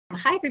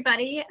Hi,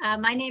 everybody.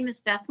 My name is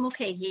Beth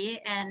Mulcahy,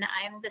 and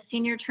I'm the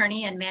senior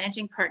attorney and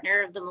managing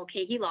partner of the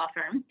Mulcahy Law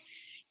Firm.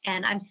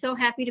 And I'm so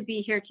happy to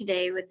be here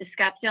today with the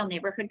Scottsdale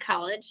Neighborhood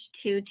College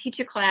to teach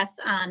a class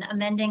on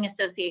amending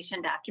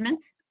association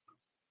documents.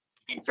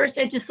 And first,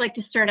 I'd just like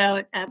to start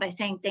out by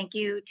saying thank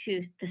you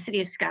to the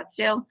City of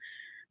Scottsdale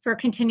for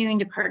continuing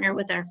to partner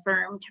with our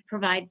firm to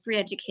provide free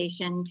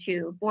education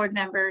to board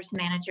members,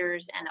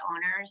 managers, and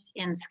owners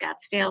in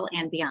Scottsdale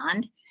and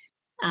beyond.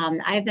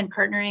 I have been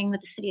partnering with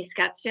the City of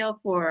Scottsdale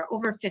for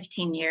over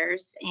 15 years,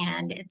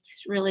 and it's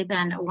really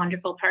been a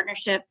wonderful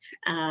partnership.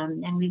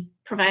 And we've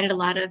provided a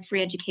lot of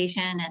free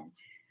education and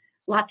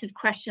lots of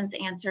questions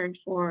answered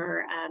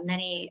for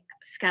many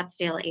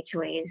Scottsdale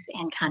HOAs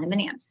and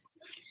condominiums.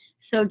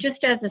 So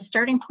just as a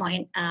starting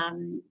point,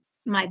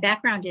 my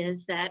background is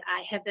that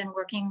I have been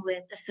working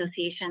with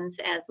associations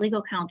as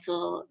legal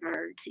counsel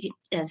or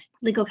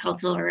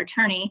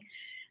attorney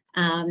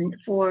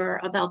for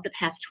about the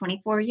past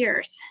 24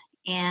 years.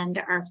 And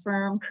our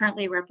firm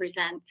currently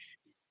represents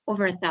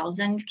over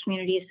 1,000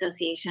 community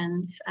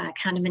associations,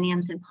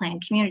 condominiums, and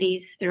planned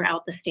communities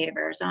throughout the state of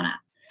Arizona.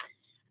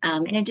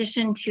 In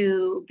addition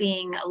to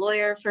being a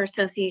lawyer for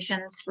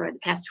associations for the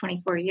past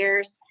 24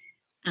 years,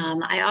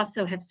 I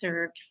also have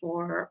served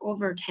for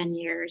over 10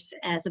 years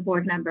as a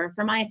board member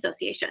for my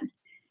association.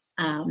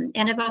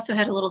 And I've also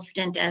had a little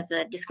stint as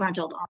a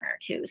disgruntled owner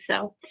too.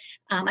 So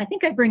I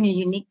think I bring a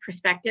unique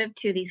perspective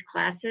to these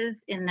classes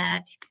in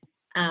that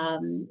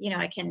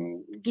I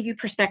can give you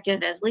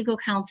perspective as legal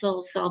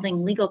counsel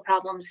solving legal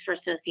problems for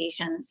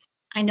associations.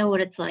 I know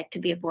what it's like to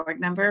be a board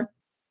member.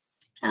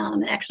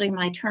 Actually,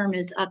 my term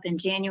is up in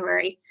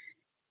January,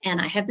 and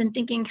I have been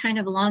thinking kind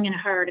of long and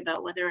hard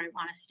about whether I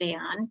want to stay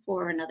on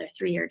for another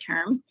 3-year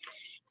term.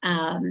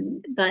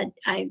 But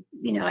I've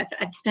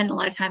spent a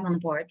lot of time on the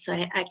board, so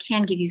I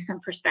can give you some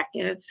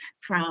perspective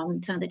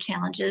from some of the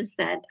challenges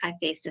that I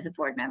faced as a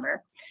board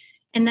member.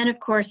 And then, of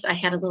course, I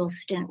had a little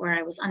stint where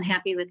I was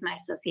unhappy with my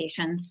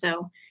association.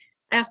 So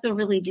I also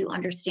really do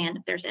understand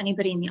if there's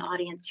anybody in the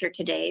audience here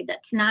today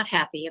that's not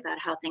happy about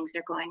how things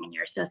are going in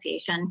your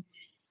association,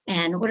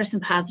 and what are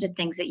some positive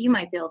things that you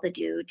might be able to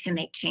do to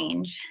make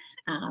change,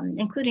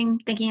 including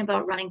thinking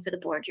about running for the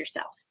board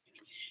yourself.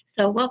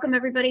 So welcome,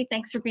 everybody.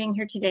 Thanks for being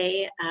here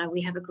today.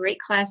 We have a great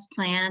class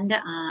planned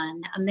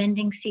on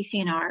amending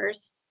CC&Rs.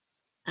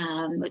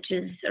 Which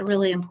is a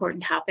really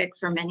important topic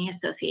for many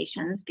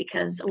associations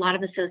because a lot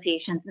of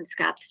associations in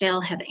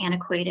Scottsdale have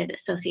antiquated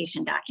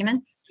association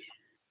documents.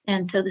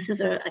 And so this is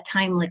a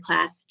timely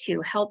class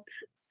to help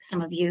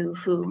some of you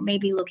who may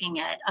be looking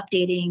at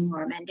updating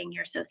or amending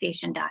your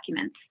association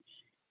documents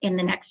in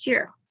the next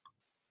year.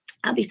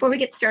 Before we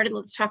get started,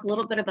 let's talk a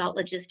little bit about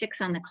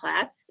logistics on the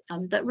class.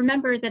 But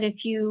remember that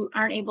if you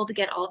aren't able to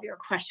get all of your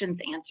questions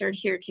answered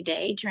here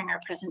today during our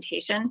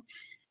presentation,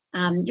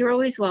 you're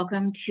always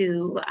welcome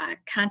to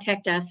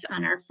contact us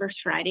on our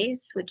First Fridays,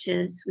 which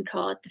is, we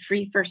call it the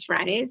Free First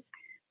Fridays,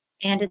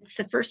 and it's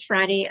the first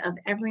Friday of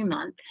every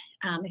month.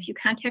 If you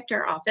contact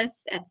our office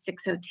at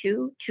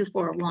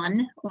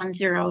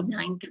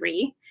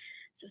 602-241-1093,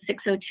 so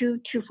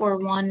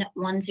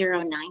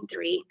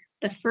 602-241-1093,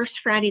 the first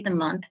Friday of the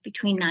month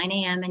between 9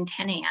 a.m. and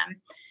 10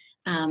 a.m.,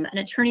 an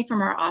attorney from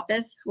our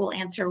office will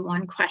answer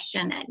one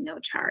question at no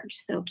charge.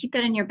 So keep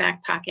that in your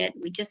back pocket.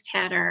 We just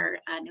had our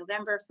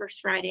November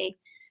First Friday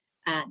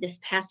this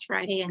past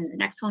Friday, and the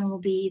next one will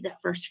be the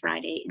first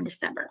Friday in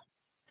December.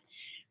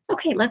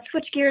 Okay, let's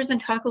switch gears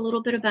and talk a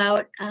little bit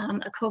about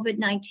a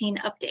COVID-19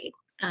 update.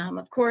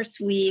 Of course,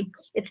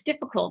 it's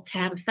difficult to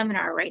have a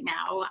seminar right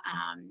now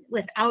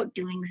without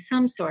doing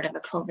some sort of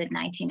a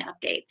COVID-19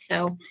 update.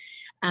 So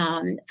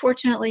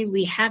fortunately,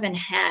 we haven't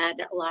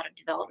had a lot of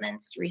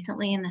developments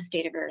recently in the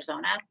state of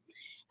Arizona,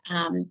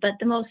 but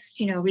the most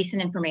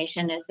recent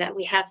information is that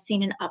we have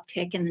seen an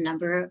uptick in the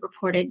number of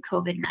reported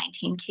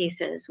COVID-19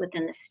 cases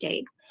within the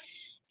state.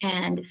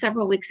 And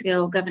several weeks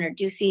ago, Governor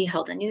Ducey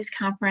held a news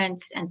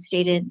conference and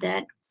stated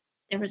that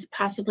there was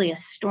possibly a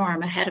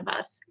storm ahead of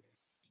us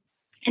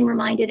and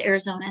reminded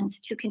Arizonans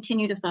to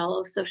continue to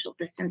follow social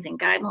distancing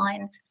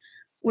guidelines,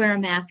 wear a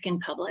mask in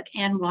public,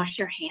 and wash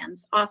your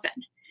hands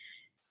often.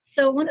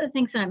 So one of the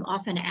things that I'm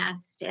often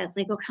asked as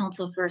legal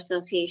counsel for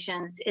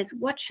associations is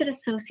what should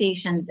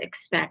associations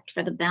expect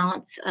for the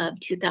balance of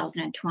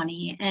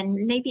 2020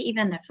 and maybe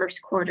even the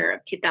first quarter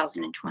of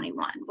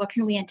 2021? What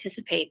can we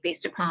anticipate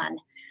based upon,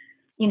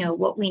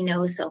 what we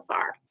know so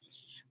far?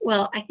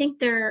 Well, I think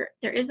there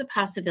is a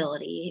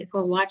possibility, if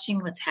we're watching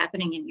what's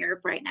happening in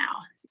Europe right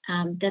now,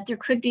 that there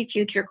could be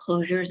future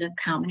closures of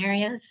common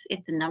areas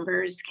if the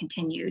numbers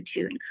continue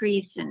to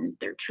increase and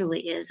there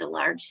truly is a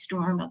large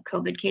storm of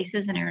COVID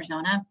cases in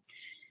Arizona.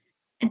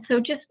 And so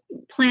just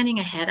planning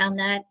ahead on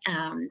that,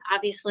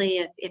 obviously,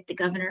 if the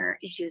governor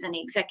issues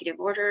any executive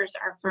orders,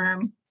 our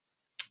firm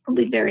will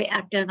be very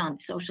active on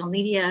social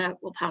media.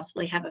 We'll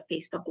possibly have a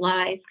Facebook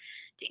Live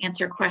to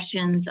answer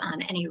questions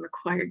on any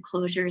required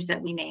closures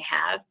that we may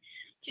have.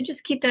 So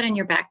just keep that in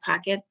your back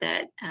pocket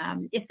that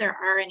if there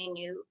are any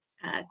new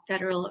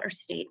federal or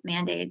state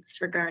mandates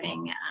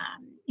regarding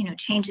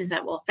changes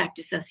that will affect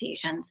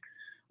associations,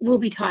 we'll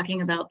be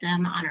talking about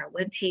them on our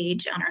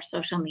webpage, on our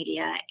social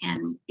media,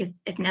 and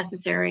if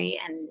necessary,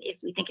 and if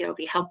we think it'll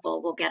be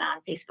helpful, we'll get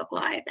on Facebook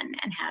Live and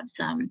have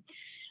some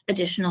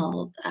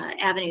additional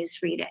avenues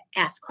for you to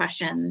ask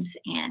questions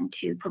and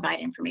to provide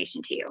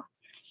information to you.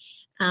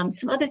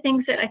 Some other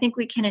things that I think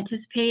we can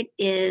anticipate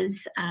is,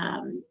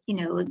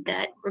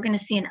 that we're going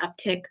to see an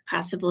uptick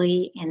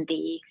possibly in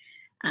the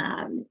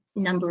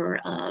number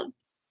of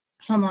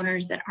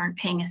homeowners that aren't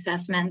paying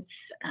assessments.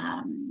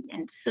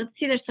 And so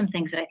there's some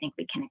things that I think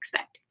we can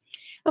expect.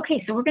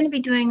 Okay, so we're going to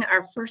be doing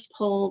our first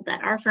poll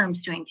that our firm's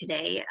doing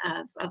today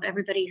of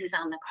everybody who's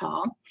on the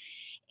call.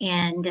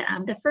 And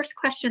the first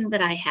question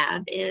that I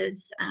have is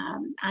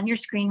on your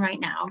screen right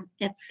now.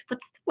 It's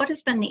what has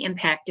been the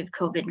impact of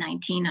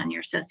COVID-19 on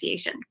your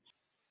association?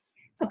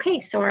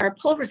 Okay, so our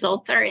poll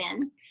results are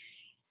in.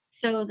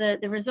 So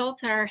the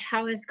results are,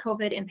 how has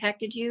COVID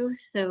impacted you?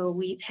 So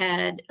we've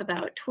had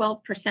about 12%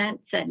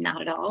 said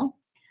not at all,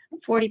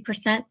 40%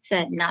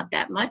 said not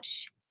that much,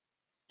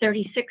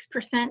 36%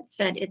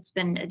 said it's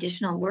been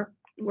additional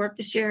work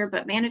this year,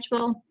 but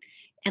manageable.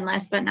 And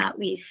last but not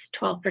least,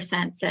 12%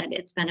 said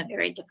it's been a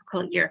very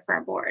difficult year for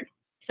our board.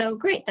 So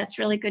great, that's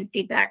really good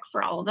feedback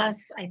for all of us.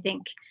 I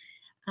think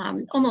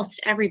almost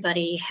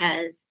everybody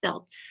has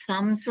felt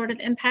some sort of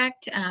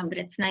impact, but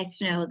it's nice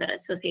to know that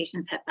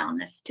associations have found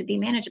this to be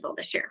manageable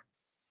this year.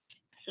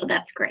 So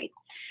that's great.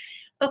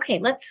 Okay,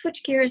 let's switch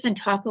gears and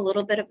talk a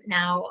little bit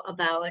now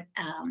about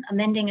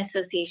amending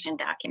association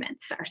documents,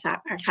 our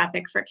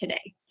topic for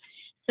today.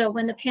 So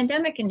when the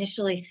pandemic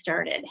initially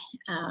started,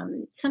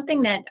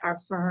 something that our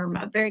firm,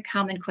 a very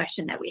common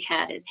question that we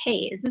had is,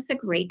 hey, is this a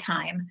great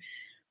time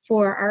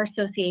for our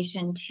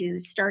association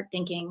to start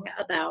thinking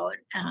about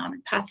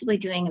possibly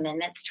doing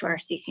amendments to our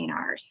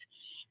CC&Rs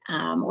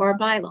or our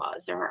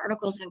bylaws or our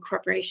articles of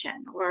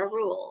incorporation or our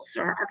rules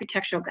or our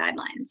architectural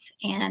guidelines?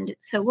 And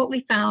so what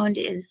we found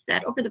is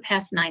that over the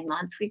past 9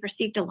 months, we've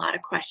received a lot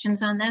of questions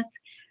on this.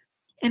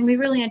 And we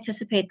really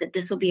anticipate that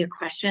this will be a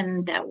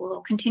question that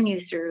will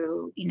continue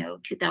through,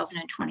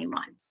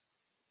 2021.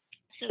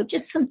 So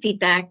just some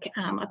feedback.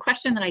 A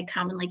question that I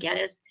commonly get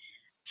is,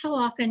 how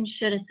often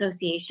should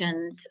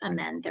associations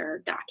amend their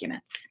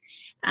documents?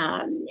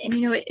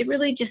 It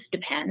really just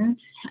depends.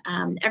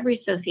 Every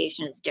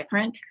association is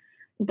different,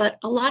 but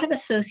a lot of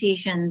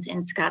associations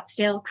in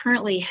Scottsdale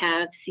currently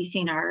have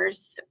CC&Rs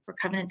for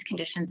covenants,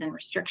 conditions, and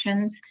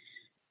restrictions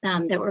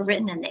that were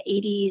written in the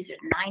 80s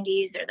or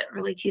 90s or the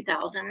early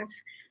 2000s.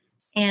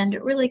 And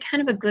really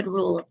kind of a good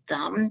rule of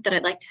thumb that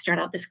I'd like to start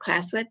out this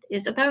class with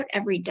is about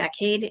every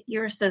decade,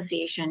 your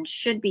association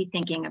should be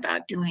thinking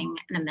about doing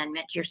an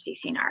amendment to your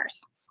CC&Rs.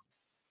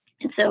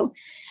 And so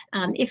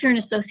if you're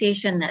an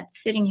association that's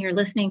sitting here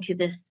listening to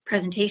this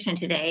presentation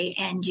today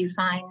and you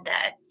find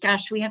that, gosh,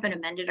 we haven't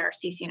amended our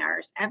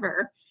CC&Rs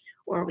ever,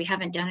 or we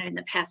haven't done it in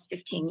the past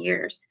 15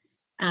 years,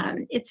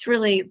 it's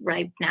really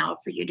ripe now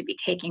for you to be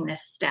taking this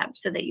step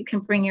so that you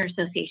can bring your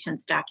association's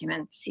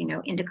documents,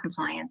 into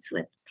compliance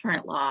with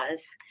current laws.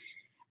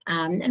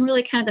 And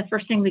really kind of the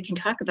first thing we can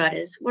talk about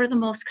is what are the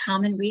most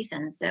common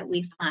reasons that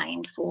we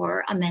find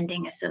for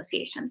amending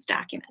associations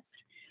documents.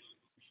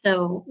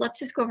 So let's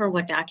just go over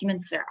what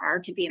documents there are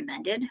to be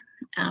amended.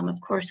 Of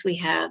course, we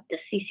have the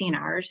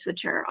CC&Rs,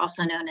 which are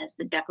also known as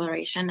the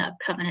Declaration of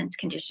Covenants,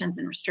 Conditions,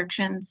 and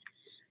Restrictions,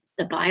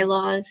 the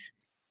bylaws,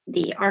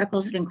 the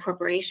articles of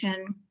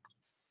incorporation,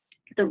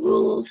 the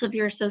rules of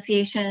your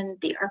association,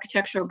 the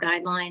architectural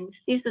guidelines.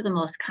 These are the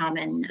most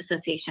common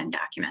association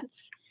documents.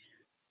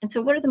 And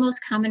so what are the most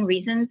common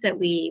reasons that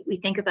we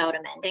think about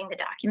amending the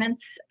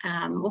documents?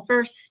 Well,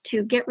 first,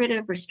 to get rid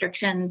of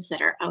restrictions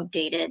that are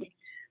outdated,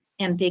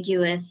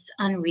 ambiguous,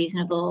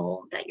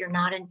 unreasonable, that you're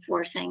not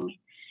enforcing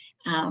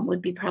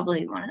would be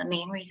probably one of the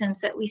main reasons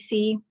that we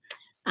see.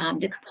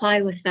 To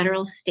comply with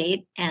federal,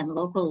 state, and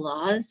local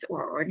laws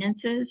or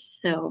ordinances.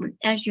 So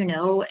as you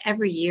know,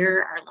 every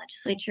year our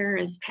legislature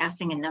is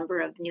passing a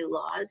number of new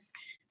laws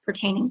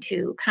pertaining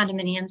to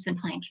condominiums and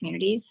planned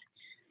communities.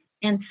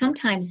 And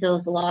sometimes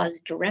those laws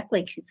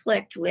directly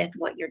conflict with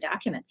what your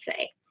documents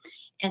say.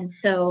 And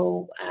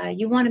so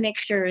you want to make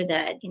sure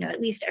that,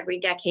 at least every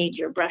decade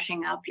you're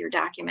brushing up your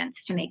documents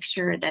to make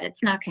sure that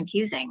it's not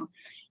confusing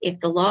if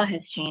the law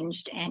has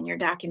changed and your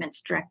documents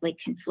directly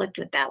conflict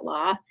with that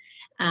law.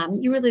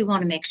 You really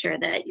want to make sure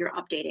that you're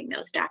updating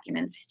those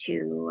documents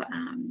to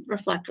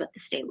reflect what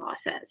the state law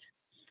says.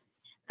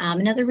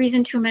 Another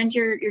reason to amend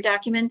your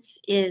documents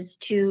is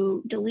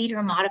to delete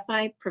or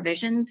modify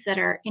provisions that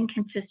are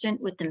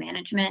inconsistent with the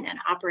management and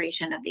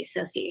operation of the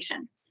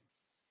association.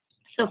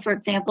 So for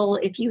example,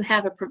 if you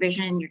have a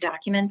provision in your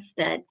documents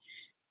that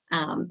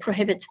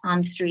prohibits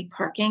on-street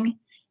parking,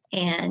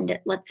 and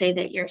let's say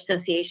that your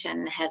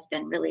association has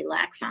been really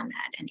lax on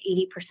that, and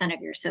 80%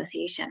 of your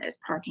association is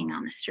parking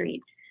on the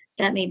street,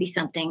 that may be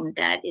something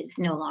that is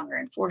no longer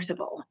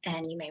enforceable,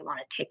 and you may want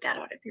to take that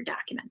out of your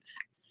documents.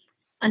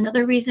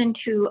 Another reason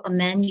to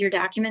amend your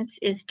documents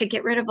is to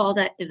get rid of all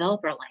that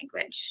developer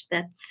language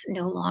that's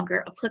no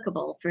longer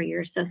applicable for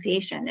your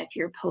association if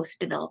you're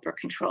post-developer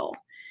control.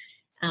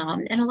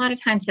 And a lot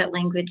of times that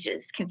language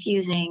is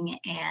confusing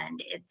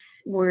and it's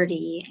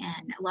wordy,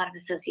 and a lot of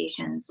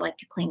associations like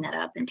to clean that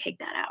up and take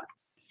that out.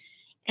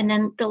 And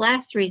then the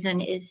last reason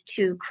is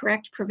to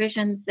correct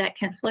provisions that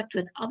conflict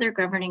with other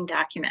governing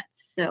documents.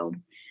 So,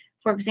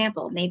 for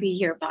example, maybe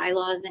your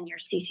bylaws and your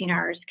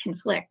CC&Rs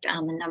conflict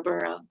on the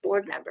number of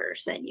board members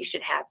that you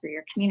should have for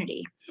your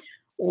community.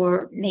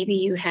 Or maybe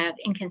you have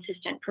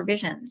inconsistent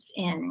provisions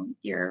in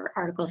your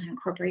articles of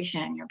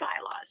incorporation and your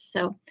bylaws.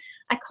 So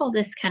I call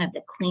this kind of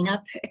the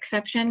cleanup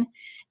exception.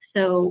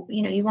 So,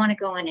 you want to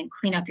go in and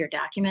clean up your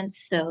documents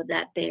so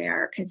that they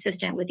are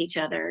consistent with each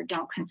other,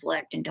 don't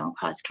conflict, and don't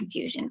cause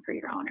confusion for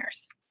your owners.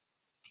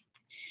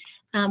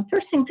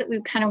 First things that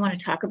we kind of want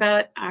to talk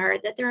about are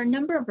that there are a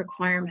number of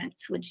requirements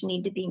which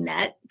need to be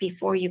met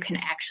before you can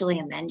actually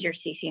amend your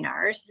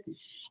CC&Rs.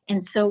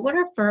 And so what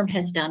our firm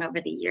has done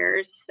over the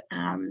years,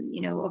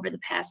 over the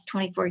past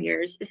 24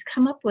 years, is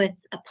come up with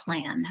a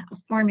plan, a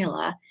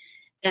formula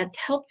that's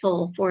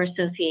helpful for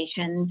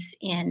associations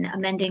in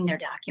amending their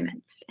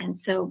documents. And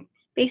so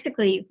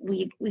basically,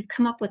 we've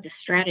come up with a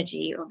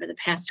strategy over the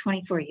past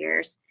 24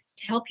 years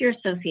to help your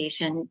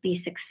association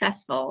be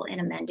successful in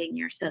amending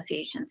your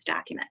association's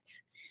documents.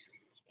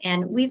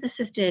 And we've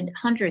assisted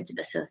hundreds of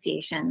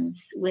associations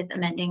with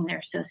amending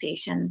their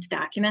association's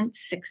documents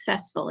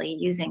successfully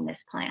using this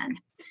plan.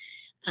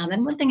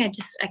 And one thing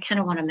I kind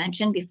of want to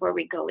mention before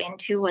we go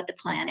into what the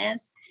plan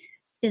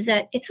is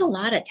that it's a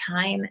lot of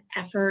time,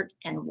 effort,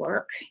 and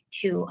work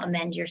to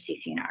amend your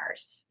CC&Rs.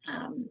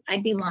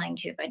 I'd be lying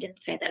to you if I didn't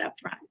say that up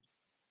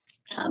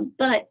front.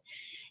 But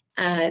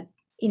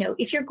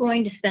if you're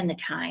going to spend the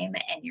time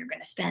and you're going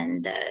to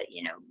spend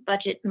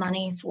budget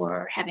money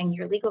for having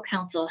your legal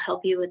counsel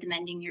help you with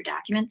amending your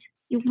documents,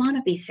 you want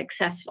to be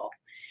successful.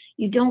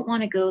 You don't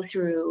want to go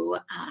through,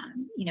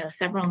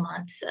 several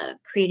months of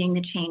creating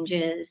the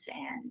changes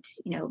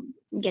and,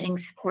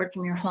 getting support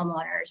from your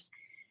homeowners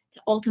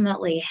to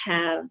ultimately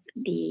have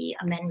the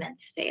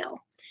amendments fail.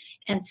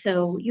 And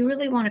so you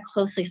really want to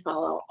closely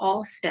follow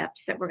all steps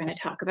that we're going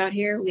to talk about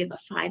here. We have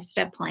a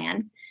 5-step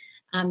plan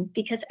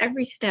because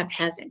every step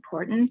has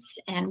importance,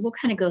 and we'll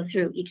kind of go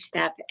through each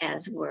step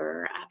as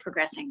we're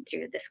progressing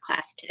through this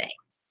class today.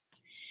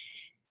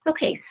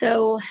 Okay,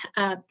 so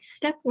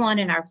step 1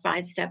 in our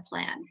 5-step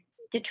plan,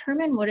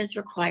 determine what is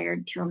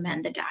required to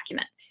amend the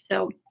document.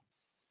 So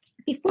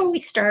before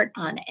we start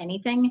on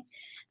anything,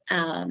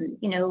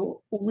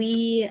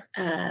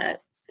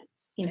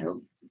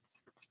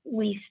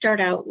 we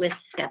start out with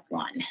step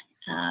 1.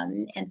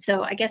 And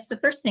so I guess the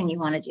first thing you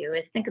want to do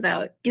is think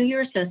about, do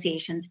your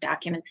association's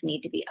documents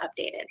need to be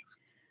updated?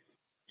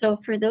 So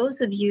for those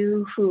of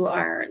you who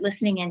are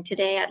listening in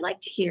today, I'd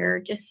like to hear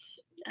just,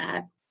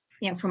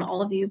 from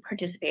all of you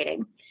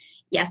participating,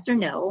 yes or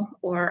no,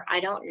 or I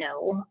don't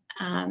know,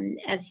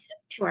 as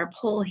to our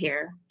poll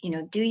here,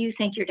 do you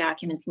think your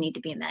documents need to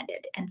be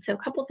amended? And so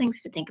a couple things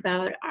to think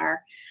about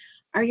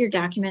are your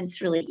documents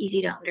really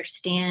easy to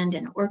understand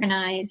and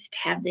organized?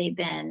 Have they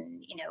been,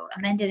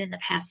 amended in the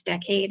past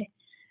decade?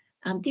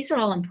 These are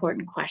all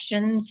important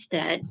questions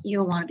that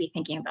you'll want to be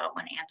thinking about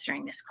when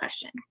answering this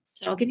question.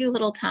 So I'll give you a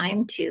little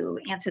time to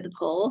answer the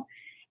poll,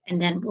 and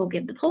then we'll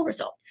give the poll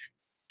results.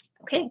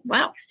 Okay,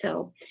 wow.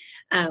 So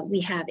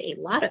we have a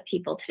lot of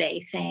people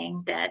today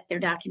saying that their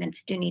documents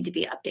do need to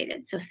be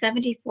updated. So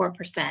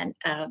 74%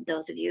 of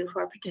those of you who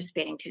are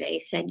participating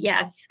today said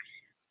yes,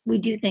 we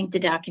do think the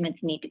documents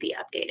need to be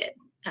updated.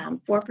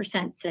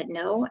 4% said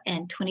no,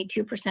 and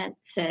 22%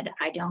 said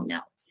I don't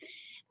know.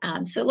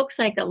 So it looks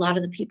like a lot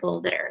of the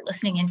people that are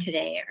listening in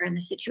today are in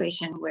the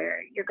situation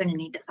where you're going to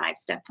need the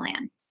 5-step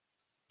plan.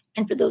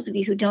 And for those of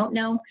you who don't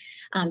know,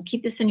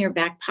 keep this in your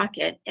back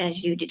pocket as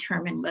you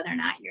determine whether or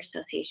not your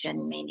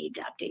association may need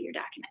to update your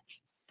documents.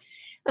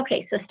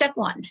 Okay, so step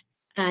 1,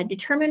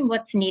 determine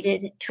what's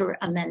needed to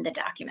amend the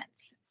documents.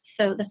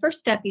 So the first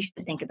step you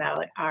should think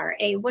about are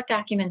A, what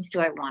documents do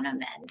I want to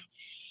amend?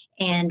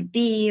 And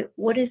B,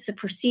 what is the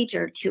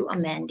procedure to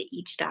amend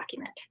each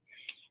document?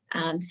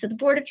 So the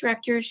board of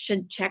directors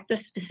should check the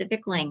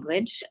specific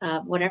language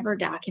of whatever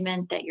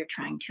document that you're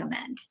trying to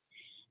amend.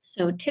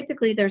 So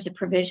typically there's a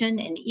provision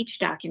in each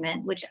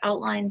document which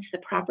outlines the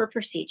proper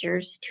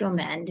procedures to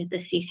amend the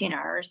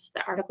CC&Rs,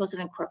 the articles of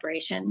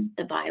incorporation,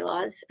 the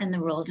bylaws, and the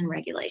rules and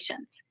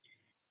regulations.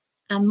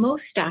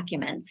 Most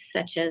documents,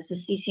 such as the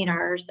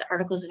CC&Rs, the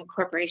articles of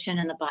incorporation,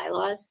 and the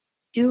bylaws,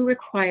 do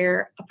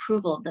require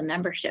approval of the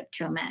membership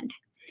to amend.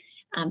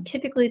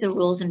 Typically, the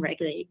rules and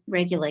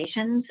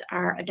regulations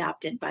are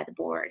adopted by the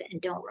board and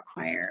don't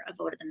require a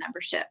vote of the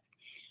membership.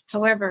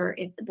 However,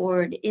 if the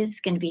board is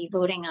going to be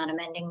voting on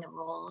amending the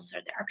rules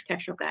or the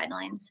architectural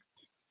guidelines,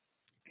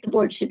 the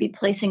board should be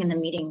placing in the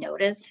meeting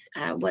notice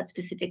what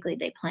specifically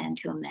they plan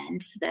to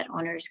amend so that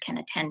owners can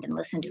attend and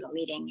listen to a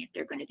meeting if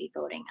they're going to be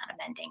voting on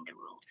amending the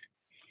rules.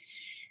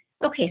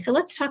 Okay, so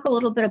let's talk a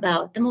little bit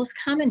about the most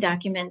common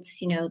documents,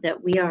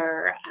 that we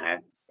are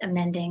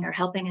amending or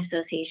helping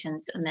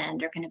associations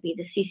amend are going to be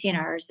the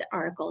CC&Rs, the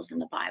articles, and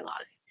the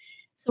bylaws.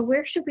 So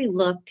where should we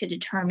look to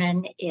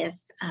determine if,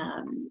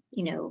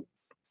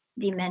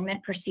 the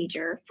amendment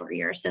procedure for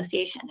your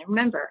association. And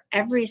remember,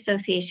 every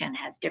association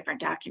has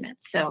different documents.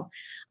 So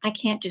I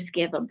can't just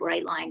give a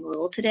bright line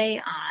rule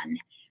today on,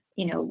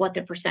 what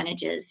the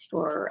percentage is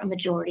for a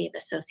majority of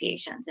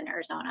associations in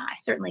Arizona. I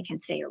certainly can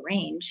say a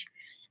range.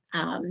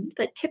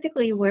 But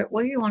typically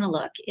where you want to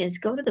look is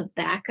go to the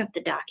back of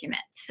the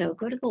document. So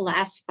go to the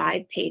last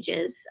 5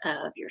 pages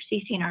of your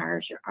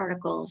CC&Rs, your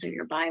articles, or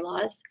your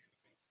bylaws.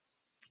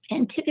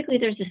 And typically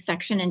there's a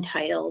section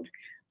entitled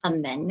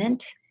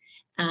Amendment.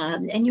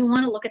 And you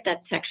want to look at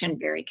that section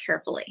very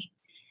carefully.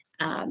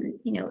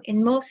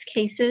 In most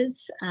cases,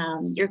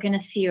 you're going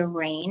to see a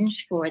range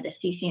for the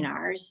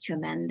CC&Rs to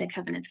amend the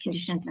covenants,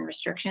 conditions, and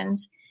restrictions,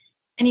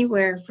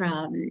 anywhere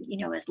from,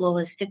 as low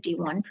as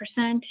 51%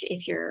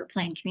 if you're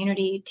planned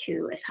community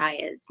to as high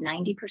as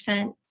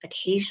 90%.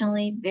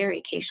 Occasionally, very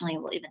occasionally,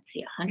 we'll even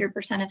see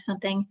 100% of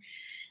something.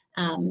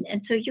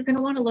 And so you're going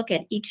to want to look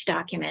at each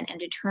document and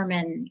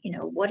determine,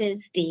 what is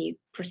the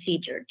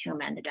procedure to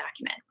amend the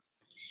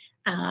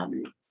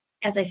document.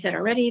 As I said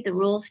already, the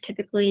rules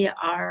typically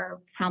are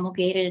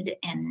promulgated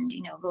and,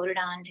 voted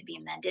on to be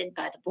amended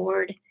by the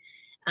board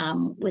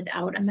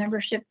without a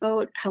membership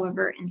vote.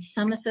 However, in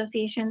some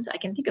associations, I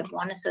can think of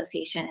one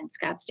association in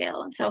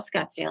Scottsdale and South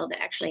Scottsdale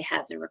that actually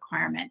has a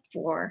requirement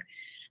for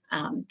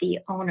the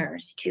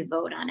owners to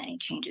vote on any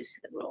changes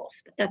to the rules,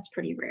 but that's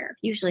pretty rare.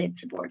 Usually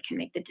it's the board can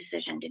make the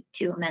decision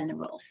to amend the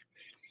rules.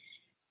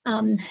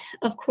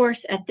 Of course,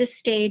 at this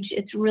stage,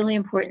 it's really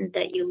important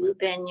that you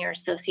loop in your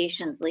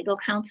association's legal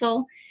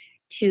counsel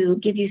to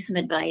give you some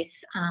advice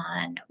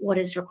on what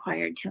is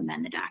required to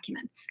amend the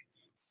documents.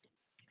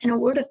 And a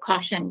word of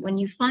caution, when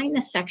you find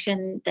the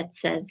section that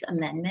says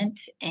amendment,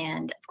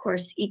 and of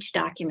course, each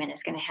document is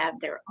going to have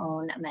their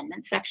own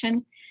amendment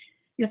section,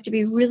 you have to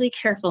be really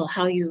careful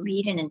how you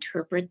read and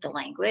interpret the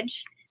language,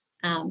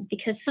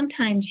 because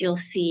sometimes you'll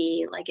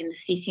see, like in the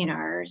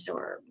CC&Rs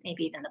or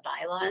maybe even the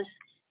bylaws,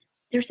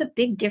 there's a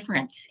big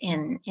difference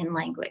in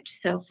language.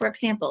 So for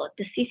example, if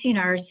the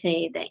CC&Rs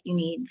say that you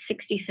need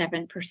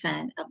 67%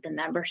 of the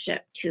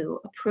membership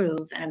to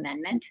approve an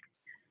amendment,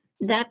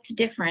 that's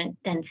different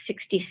than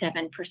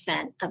 67%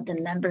 of the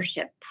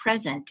membership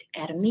present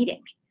at a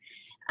meeting.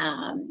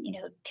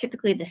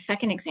 Typically the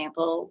second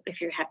example,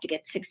 if you have to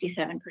get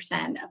 67%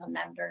 of a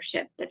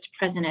membership that's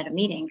present at a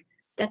meeting,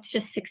 that's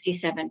just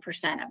 67%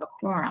 of a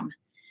quorum,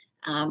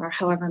 or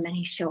however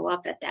many show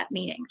up at that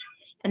meeting.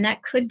 And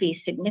that could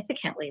be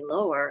significantly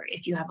lower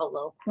if you have a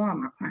low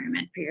quorum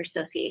requirement for your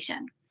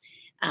association.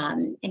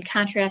 In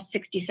contrast,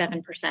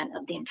 67%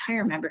 of the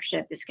entire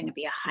membership is going to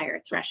be a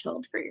higher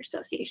threshold for your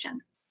association.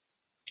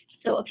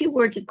 So a few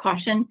words of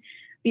caution: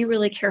 be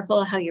really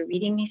careful how you're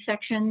reading these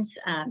sections.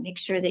 Make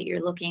sure that you're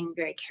looking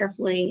very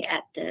carefully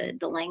at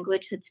the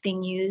language that's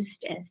being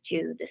used as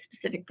to the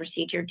specific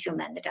procedure to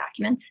amend the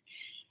documents.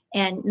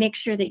 And make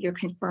sure that you're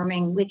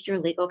confirming with your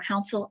legal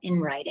counsel in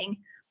writing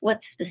what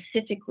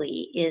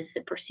specifically is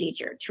the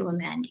procedure to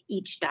amend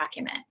each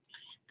document,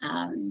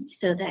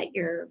 so that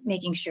you're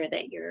making sure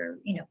that you're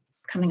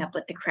coming up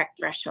with the correct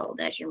threshold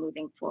as you're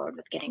moving forward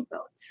with getting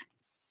votes.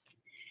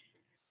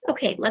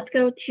 Okay, let's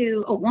go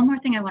to one more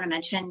thing I want to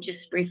mention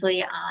just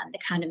briefly on the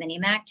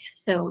Condominium Act.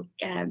 So,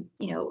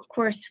 of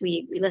course,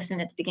 we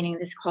listened at the beginning of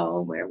this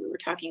call where we were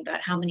talking about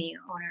how many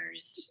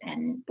owners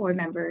and board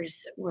members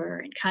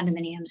were in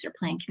condominiums or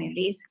planned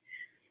communities.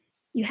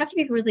 You have to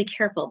be really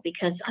careful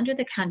because under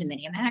the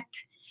Condominium Act,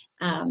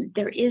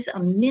 there is a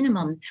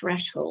minimum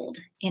threshold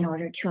in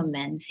order to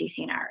amend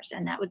CC&Rs,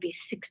 and that would be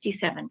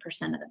 67%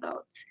 of the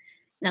votes.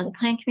 Now, the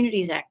Planned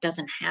Communities Act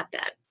doesn't have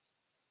that.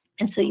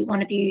 And so you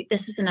want to be,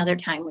 this is another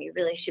time where you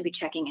really should be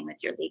checking in with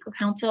your legal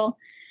counsel.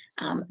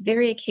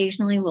 Very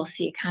occasionally, we'll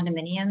see a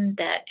condominium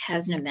that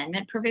has an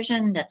amendment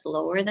provision that's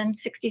lower than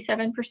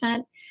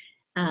 67%.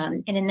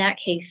 And in that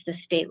case, the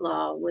state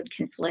law would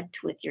conflict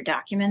with your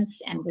documents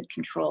and would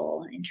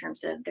control in terms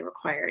of the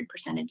required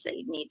percentage that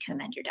you need to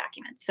amend your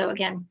documents. So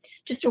again,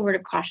 just a word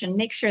of caution,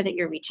 make sure that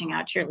you're reaching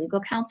out to your legal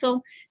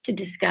counsel to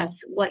discuss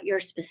what your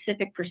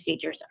specific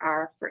procedures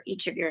are for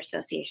each of your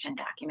association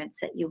documents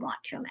that you want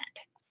to amend.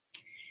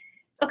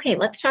 Okay,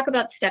 let's talk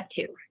about step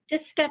 2.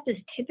 This step is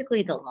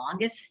typically the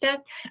longest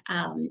step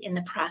in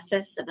the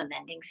process of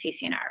amending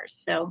CC&Rs.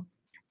 So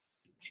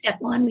step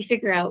 1, we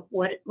figure out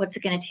what's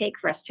it going to take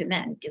for us to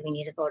amend. Do we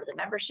need a vote of the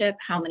membership?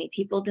 How many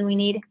people do we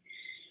need?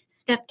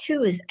 Step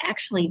 2 is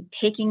actually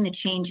taking the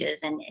changes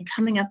and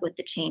coming up with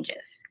the changes.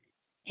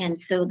 And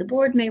so the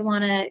board may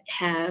want to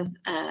have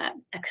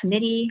a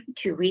committee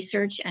to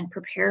research and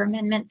prepare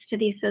amendments to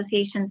the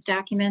association's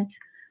documents,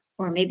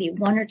 or maybe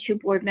 1 or 2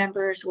 board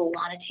members will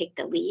want to take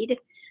the lead.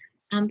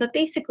 But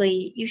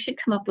basically, you should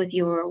come up with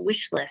your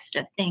wish list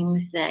of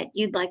things that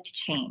you'd like to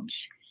change.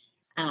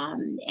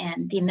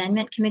 And the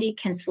amendment committee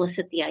can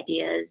solicit the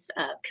ideas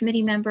of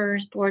committee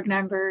members, board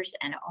members,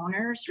 and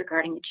owners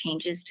regarding the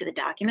changes to the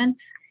documents.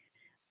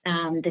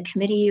 The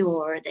committee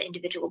or the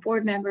individual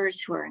board members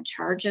who are in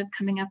charge of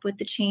coming up with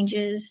the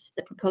changes,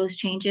 the proposed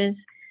changes,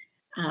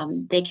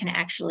 they can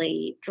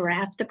actually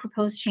draft the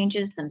proposed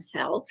changes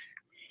themselves.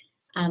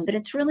 But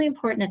it's really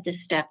important at this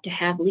step to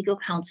have legal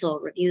counsel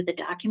review the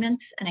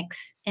documents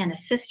and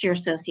assist your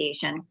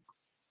association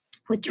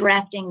with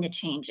drafting the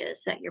changes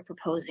that you're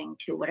proposing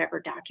to whatever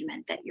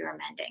document that you're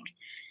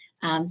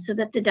amending, so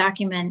that the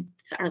documents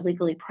are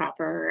legally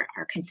proper,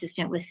 are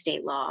consistent with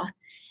state law.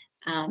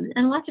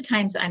 And lots of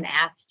times I'm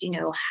asked,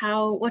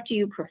 what do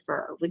you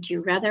prefer? Would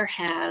you rather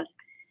have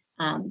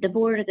the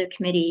board or the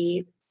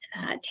committee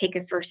take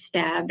a first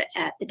stab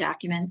at the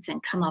documents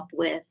and come up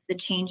with the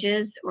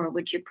changes, or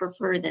would you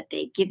prefer that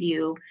they give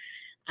you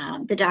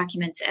the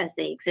documents as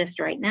they exist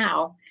right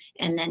now,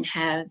 and then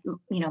have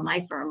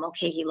my firm,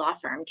 Mulcahy Law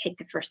Firm, take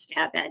the first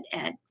stab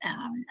at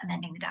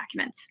amending the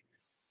documents?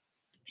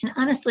 And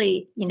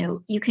honestly,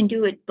 you can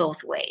do it both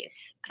ways.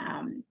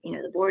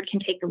 The board can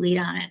take the lead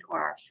on it, or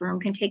our firm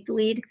can take the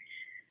lead.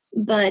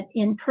 But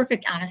in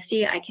perfect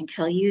honesty, I can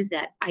tell you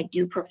that I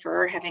do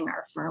prefer having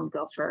our firm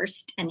go first,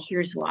 and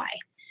here's why.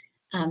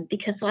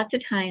 Because lots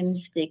of times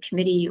the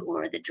committee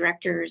or the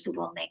directors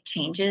will make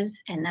changes,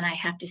 and then I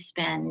have to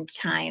spend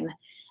time,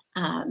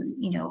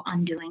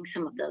 undoing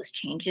some of those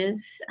changes,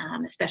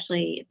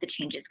 especially if the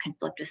changes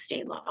conflict with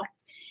state law.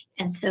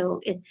 And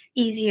so it's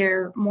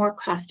easier, more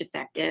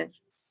cost-effective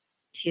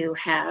to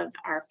have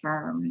our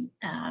firm,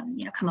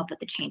 come up with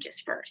the changes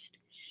first.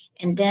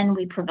 And then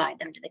we provide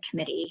them to the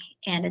committee.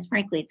 And it's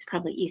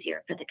probably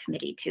easier for the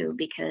committee too,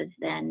 because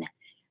then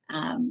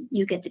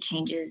you get the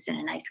changes in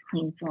a nice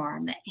clean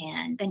form,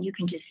 and then you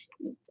can just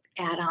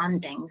add on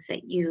things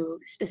that you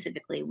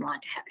specifically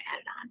want to have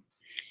added on.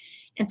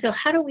 And so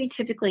how do we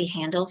typically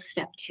handle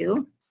step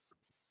 2?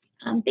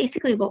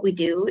 Basically what we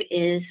do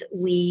is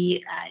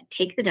we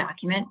take the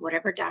document,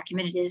 whatever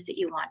document it is that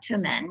you want to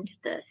amend,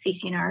 the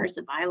CC&Rs,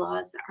 the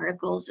bylaws, the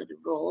articles, or the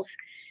rules,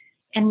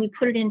 and we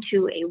put it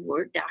into a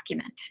Word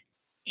document.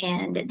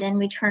 And then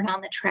we turn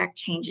on the track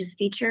changes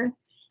feature,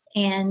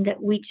 and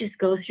we just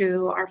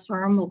our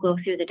firm will go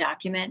through the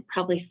document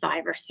probably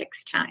 5 or 6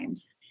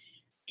 times,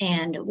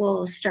 and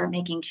we'll start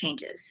making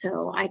changes.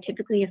 So I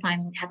typically, if I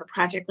have a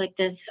project like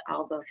this,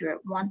 I'll go through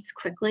it once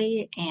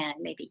quickly and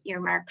maybe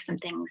earmark some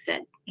things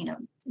that,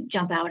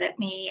 jump out at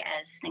me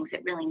as things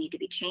that really need to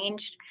be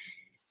changed.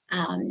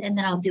 And then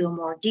I'll do a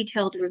more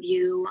detailed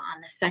review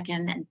on the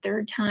 2nd and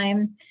 3rd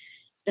time.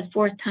 The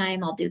 4th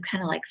time, I'll do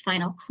kind of like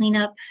final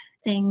cleanup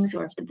things,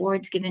 or if the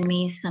board's given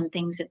me some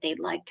things that they'd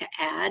like to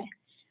add,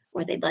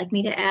 or they'd like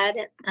me to add,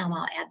 I'll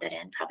add that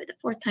in probably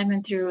the 4th time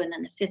I'm through, and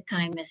then the 5th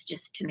time is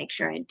just to make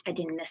sure I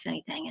didn't miss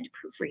anything and to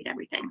proofread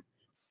everything.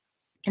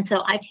 And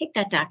so I take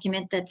that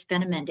document that's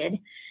been amended,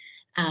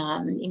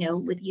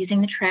 with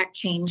using the track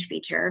change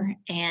feature,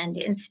 and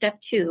in step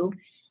 2,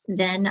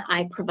 then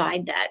I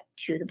provide that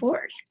to the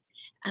board.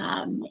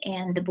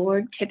 And the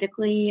board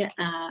typically,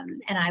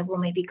 and I will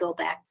maybe go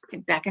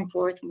back and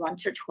forth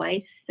once or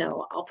twice,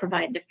 so I'll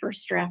provide the first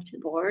draft to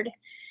the board.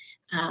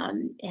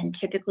 And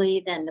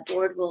typically then the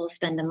board will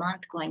spend a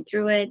month going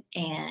through it,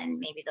 and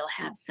maybe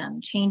they'll have some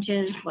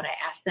changes. What I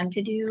ask them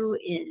to do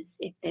is,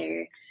 if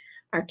they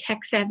are tech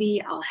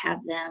savvy, I'll have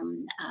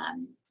them,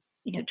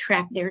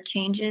 track their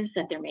changes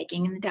that they're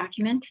making in the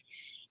document.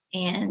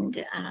 And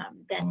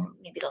then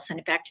maybe they'll send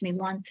it back to me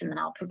once, and then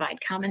I'll provide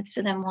comments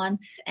to them once.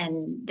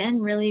 And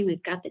then really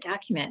we've got the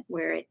document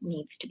where it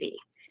needs to be.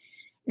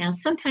 Now,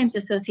 sometimes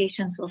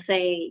associations will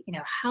say,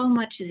 how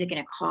much is it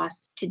going to cost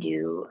to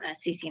do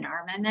a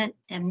CC&R amendment?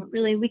 And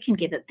really, we can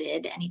give a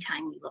bid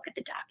anytime we look at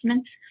the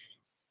documents.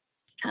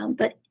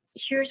 But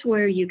here's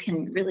where you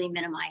can really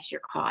minimize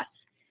your costs.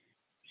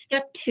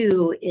 Step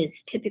 2 is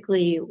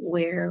typically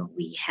where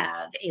we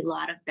have a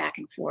lot of back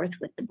and forth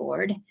with the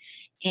board.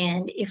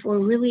 And if we're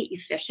really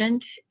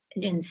efficient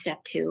in step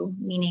 2,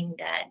 meaning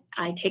that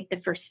I take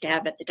the first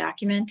stab at the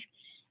document,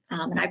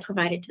 and I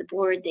provide it to the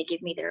board, they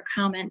give me their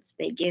comments,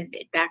 they give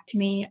it back to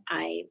me,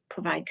 I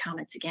provide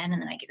comments again,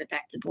 and then I give it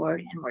back to the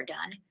board, and we're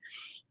done.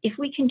 If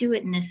we can do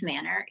it in this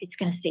manner, it's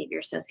going to save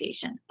your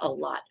association a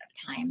lot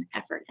of time,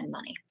 effort, and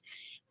money.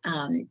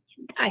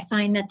 I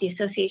find that the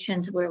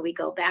associations where we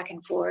go back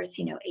and forth,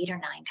 8 or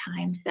 9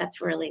 times,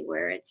 that's really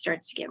where it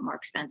starts to get more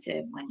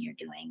expensive when you're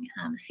doing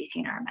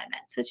CC&R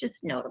amendments. So it's just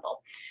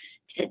notable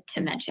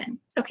to mention.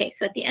 Okay,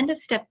 so at the end of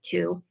step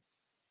 2,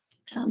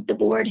 the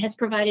board has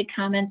provided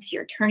comments,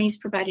 your attorneys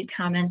provided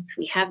comments,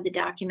 we have the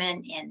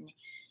document in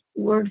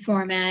Word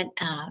format,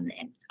 and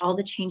all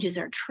the changes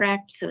are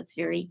tracked, so it's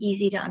very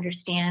easy to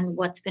understand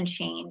what's been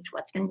changed,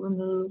 what's been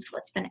removed,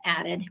 what's been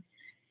added,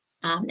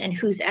 and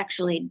who's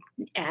actually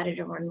added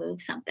or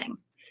removed something.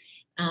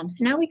 So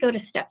now we go to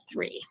step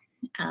 3.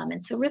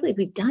 And so really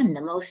we've done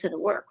the most of the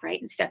work,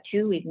 right? In step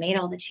 2, we've made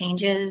all the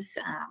changes,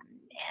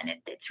 and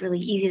it's really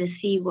easy to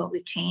see what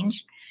we've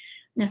changed.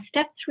 Now,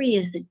 step 3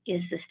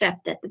 is the step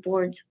that the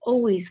boards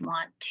always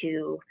want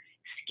to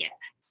skip.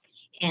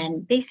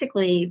 And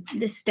basically,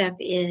 this step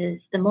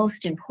is the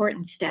most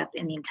important step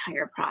in the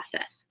entire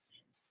process.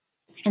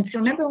 And so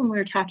remember when we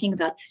were talking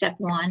about step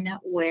 1,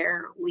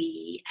 where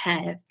we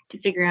had to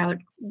figure out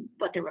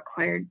what the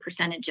required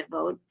percentage of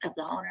vote of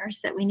the owners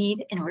that we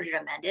need in order to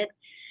amend it?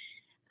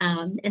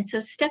 And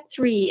so step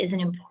 3 is an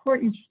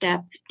important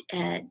step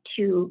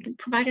to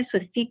provide us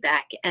with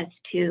feedback as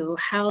to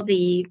how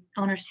the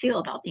owners feel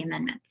about the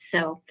amendment.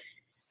 So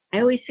I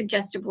always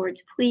suggest to boards,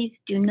 please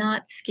do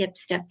not skip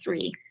step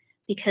 3,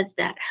 because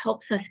that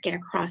helps us get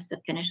across the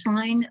finish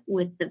line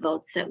with the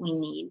votes that we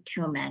need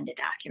to amend a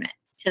document.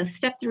 So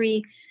step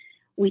 3,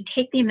 we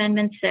take the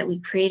amendments that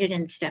we created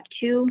in step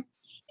 2,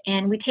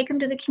 and we take them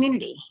to the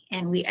community,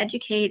 and we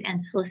educate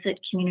and solicit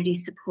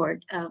community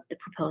support of the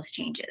proposed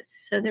changes.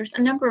 So there's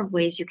a number of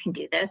ways you can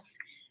do this.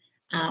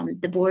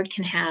 The board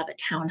can have a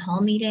town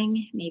hall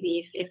meeting.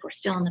 Maybe if we're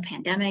still in the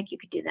pandemic, you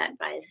could do that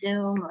via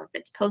Zoom, or if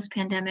it's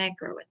post-pandemic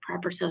or with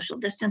proper social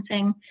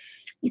distancing,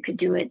 you could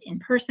do it in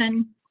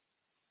person.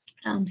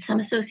 Some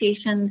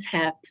associations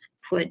have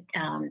put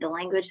the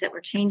language that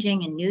we're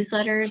changing in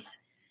newsletters,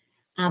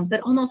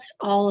 but almost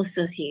all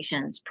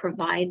associations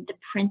provide the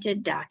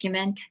printed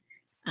document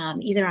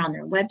either on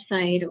their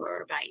website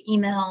or by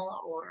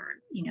email, or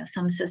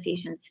some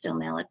associations still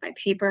mail it by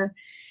paper.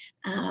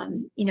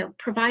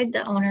 Provide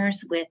the owners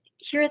with,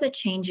 here are the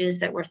changes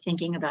that we're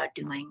thinking about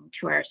doing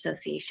to our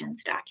association's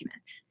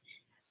documents.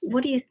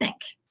 What do you think?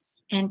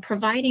 And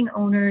providing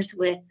owners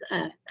with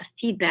a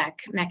feedback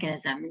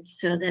mechanism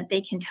so that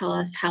they can tell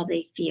us how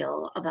they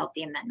feel about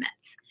the amendments.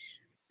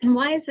 And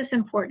why is this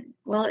important?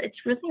 Well,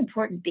 it's really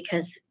important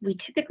because we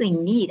typically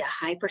need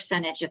a high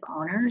percentage of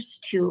owners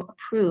to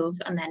approve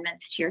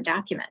amendments to your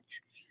documents.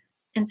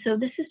 And so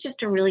this is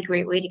just a really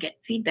great way to get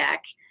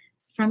feedback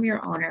from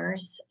your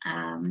owners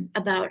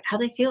about how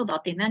they feel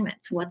about the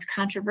amendments. What's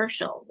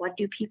controversial? What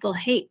do people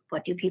hate?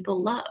 What do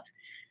people love?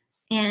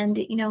 And,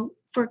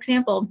 for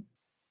example,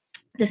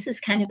 this is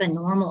kind of a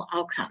normal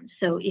outcome.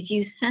 So if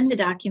you send the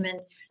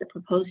documents, the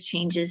proposed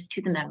changes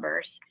to the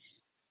members,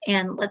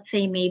 and let's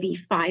say maybe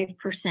 5%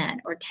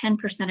 or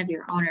 10% of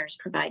your owners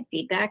provide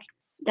feedback,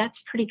 that's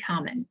pretty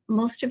common.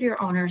 Most of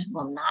your owners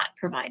will not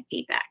provide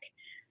feedback.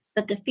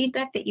 But the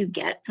feedback that you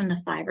get from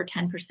the 5 or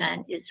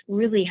 10% is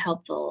really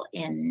helpful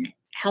in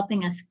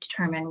helping us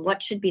determine what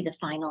should be the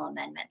final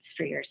amendments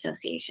for your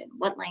association.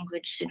 What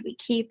language should we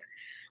keep?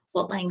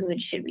 What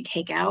language should we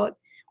take out?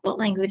 What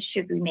language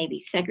should we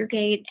maybe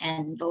segregate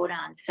and vote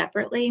on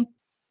separately?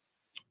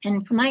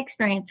 And from my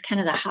experience, kind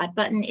of the hot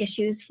button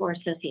issues for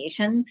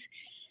associations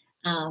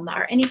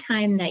are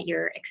anytime that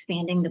you're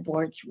expanding the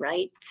board's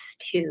rights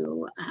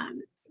to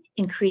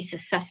increase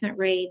assessment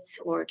rates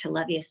or to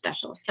levy a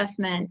special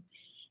assessment,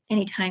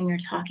 anytime you're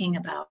talking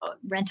about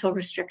rental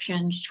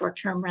restrictions,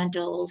 short-term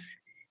rentals,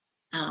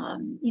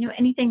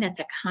 anything that's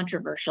a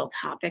controversial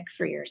topic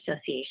for your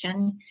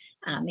association.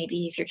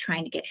 Maybe if you're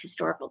trying to get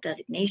historical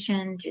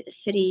designation to the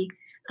city,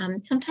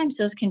 sometimes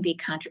those can be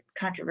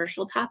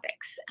controversial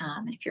topics.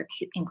 If you're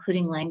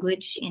including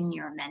language in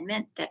your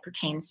amendment that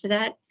pertains to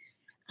that,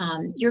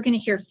 you're going to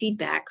hear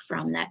feedback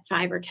from that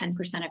 5 or 10%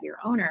 of your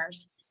owners,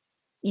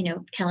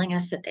 telling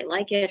us that they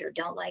like it or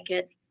don't like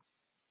it.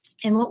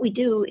 And what we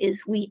do is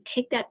we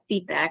take that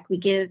feedback,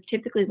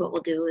 typically what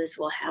we'll do is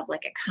we'll have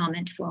like a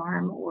comment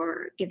form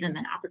or give them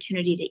an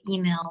opportunity to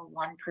email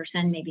one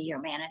person, maybe your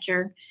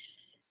manager,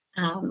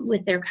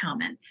 with their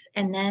comments.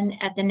 And then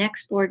at the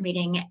next board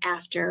meeting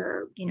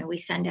after,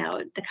 we send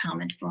out the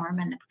comment form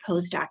and the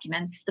proposed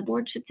documents, the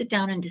board should sit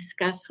down and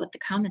discuss what the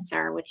comments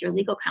are with your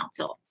legal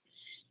counsel.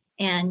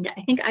 And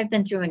I think I've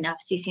been through enough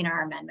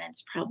CC&R amendments,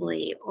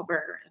 probably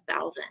over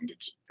 1,000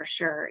 for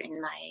sure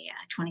in my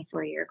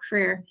 24-year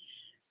career.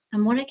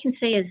 And what I can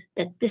say is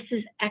that this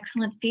is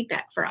excellent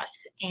feedback for us.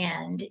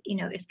 And,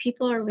 if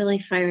people are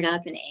really fired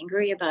up and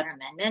angry about an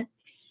amendment,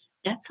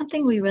 that's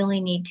something we really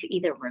need to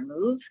either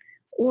remove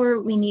or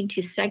we need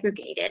to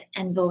segregate it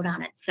and vote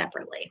on it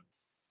separately.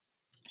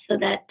 So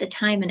that the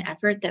time and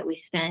effort that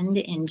we spend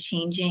in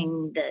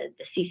changing the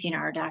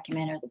CC&R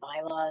document or the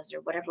bylaws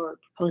or whatever we're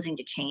proposing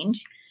to change,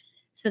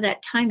 so that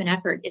time and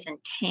effort isn't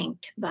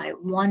tanked by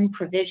one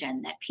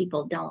provision that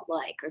people don't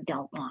like or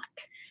don't want,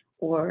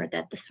 or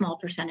that the small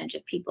percentage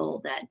of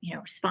people that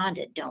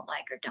responded don't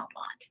like or don't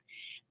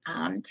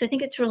want. So I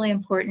think it's really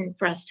important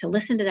for us to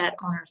listen to that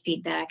owner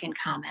feedback and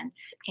comments,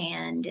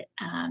 and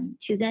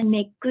to then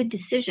make good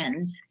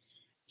decisions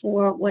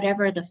for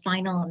whatever the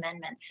final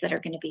amendments that are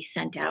going to be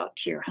sent out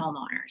to your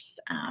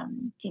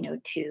homeowners,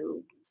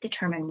 to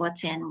determine what's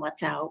in,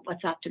 what's out,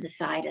 what's off to the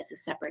side as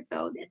a separate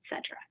vote,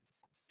 etc.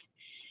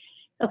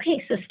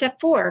 Okay, so step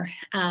 4,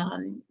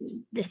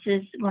 this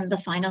is one of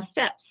the final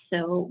steps.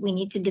 So we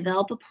need to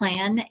develop a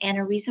plan and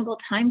a reasonable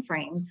time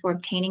frame for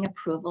obtaining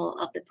approval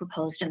of the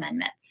proposed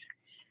amendments.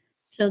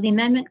 So the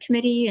amendment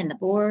committee and the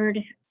board,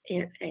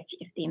 if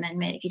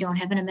you don't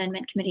have an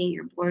amendment committee,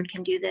 your board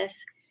can do this,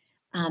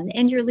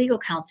 and your legal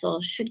counsel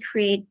should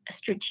create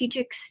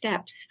strategic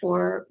steps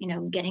for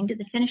getting to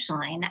the finish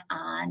line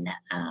on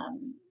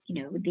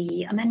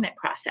the amendment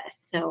process.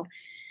 So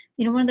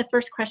one of the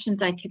first questions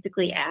I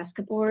typically ask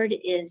a board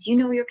is,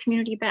 your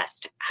community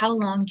best. How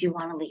long do you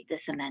want to leave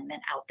this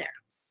amendment out there?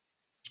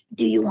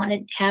 Do you want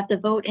to have the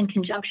vote in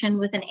conjunction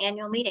with an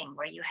annual meeting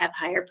where you have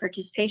higher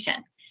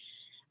participation?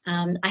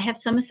 I have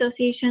some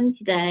associations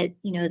that,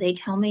 they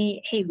tell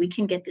me, hey, we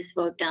can get this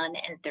vote done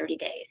in 30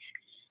 days.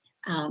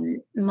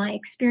 My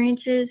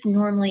experience is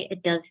normally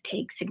it does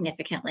take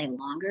significantly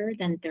longer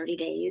than 30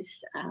 days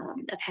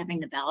of having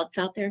the ballots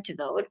out there to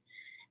vote.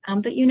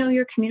 But you know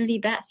your community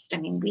best. I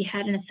mean, we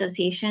had an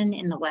association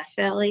in the West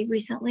Valley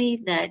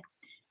recently that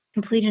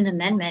completed an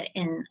amendment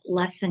in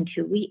less than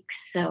 2 weeks.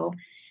 So,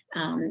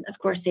 of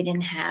course, they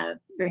didn't have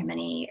very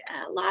many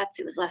lots.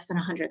 It was less than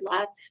 100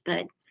 lots,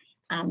 but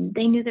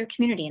they knew their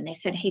community and they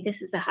said, hey, this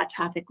is a hot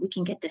topic. We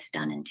can get this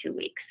done in 2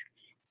 weeks.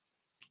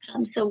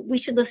 So we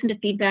should listen to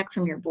feedback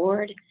from your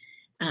board.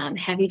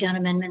 Have you done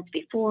amendments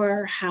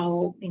before?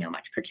 How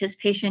much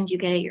participation do you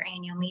get at your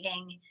annual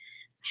meeting?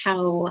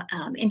 How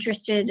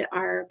interested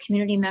are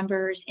community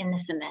members in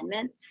this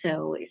amendment?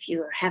 So if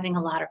you're having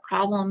a lot of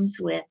problems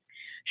with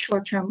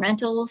short-term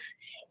rentals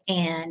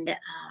and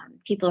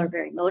people are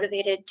very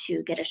motivated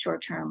to get a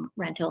short-term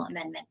rental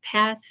amendment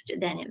passed,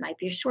 then it might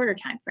be a shorter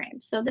time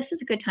frame. So this is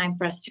a good time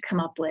for us to come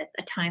up with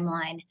a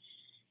timeline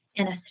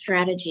and a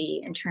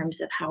strategy in terms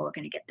of how we're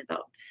going to get the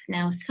votes.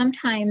 Now,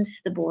 sometimes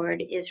the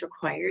board is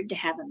required to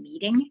have a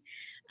meeting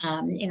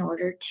in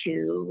order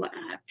to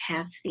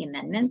pass the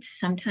amendments.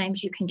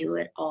 Sometimes you can do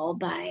it all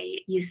by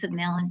use of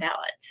mail-in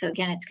ballot. So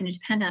again, it's going to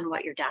depend on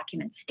what your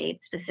document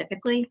states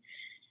specifically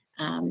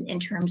in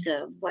terms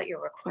of what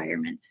your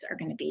requirements are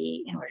going to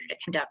be in order to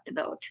conduct the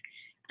vote.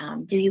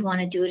 Do you want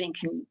to do it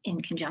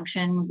in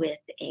conjunction with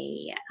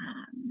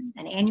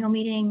an annual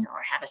meeting or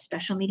have a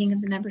special meeting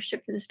of the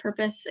membership for this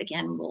purpose?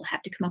 Again, we'll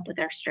have to come up with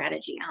our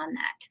strategy on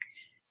that.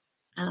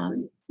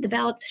 The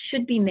ballots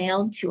should be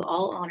mailed to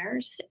all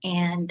owners,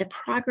 and the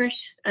progress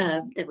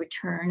of the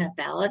return of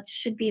ballots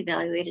should be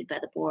evaluated by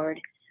the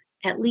board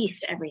at least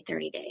every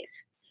 30 days.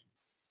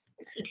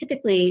 So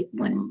typically,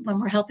 when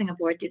we're helping a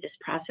board through this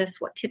process,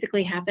 what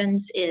typically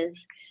happens is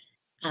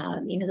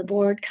the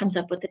board comes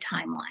up with a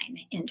timeline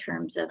in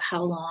terms of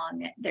how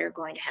long they're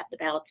going to have the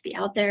ballots be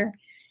out there.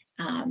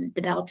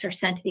 The ballots are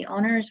sent to the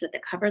owners with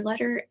a cover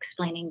letter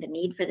explaining the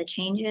need for the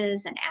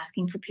changes and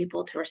asking for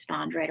people to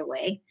respond right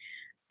away.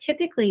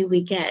 Typically,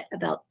 we get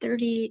about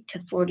 30 to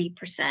 40%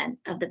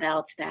 of the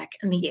ballots back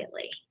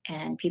immediately,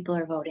 and people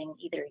are voting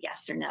either yes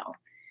or no.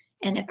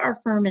 And if our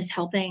firm is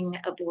helping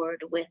a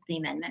board with the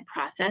amendment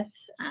process,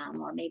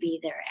 or maybe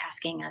they're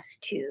asking us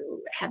to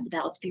have the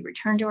ballots be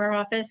returned to our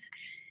office,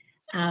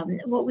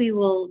 what we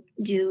will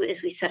do is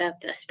we set up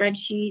a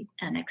spreadsheet,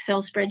 an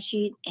Excel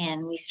spreadsheet,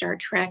 and we start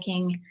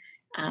tracking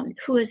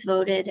who has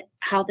voted,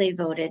 how they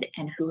voted,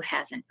 and who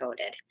hasn't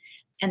voted.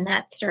 And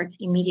that starts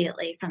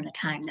immediately from the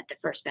time that the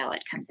first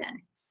ballot comes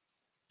in.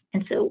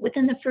 And so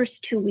within the first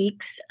 2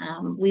 weeks,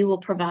 we will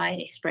provide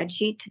a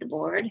spreadsheet to the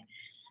board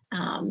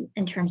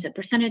in terms of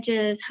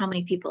percentages, how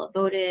many people have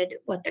voted,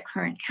 what the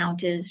current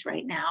count is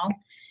right now.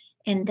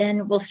 And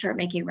then we'll start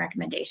making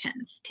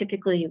recommendations.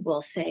 Typically,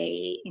 we'll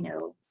say,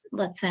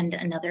 let's send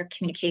another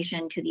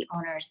communication to the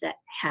owners that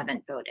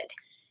haven't voted.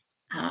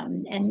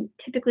 And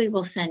typically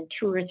we'll send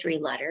 2 or 3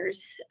 letters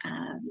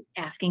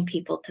asking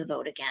people to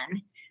vote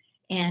again.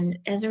 And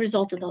as a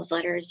result of those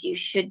letters, you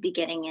should be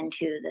getting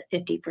into the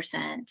 50%,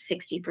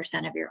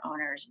 60% of your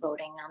owners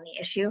voting on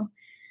the issue.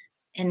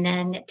 And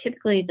then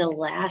typically the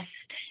last,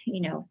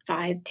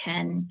 5,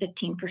 10,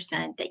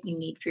 15% that you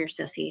need for your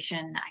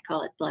association, I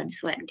call it blood,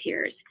 sweat, and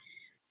tears.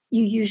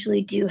 You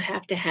usually do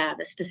have to have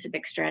a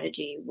specific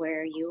strategy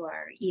where you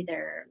are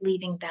either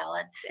leaving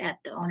ballots at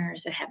the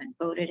owners that haven't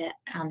voted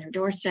on their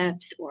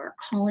doorsteps or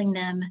calling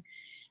them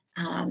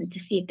to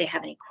see if they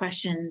have any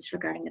questions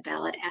regarding the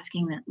ballot,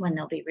 asking them when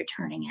they'll be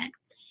returning it.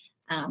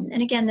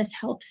 And again, this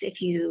helps if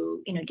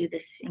you do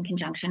this in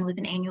conjunction with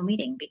an annual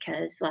meeting,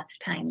 because lots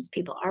of times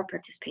people are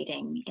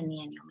participating in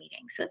the annual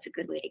meeting. So it's a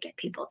good way to get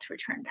people to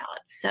return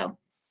ballots.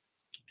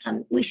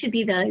 So we should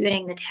be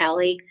evaluating the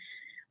tally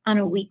on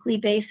a weekly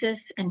basis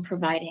and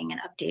providing an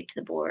update to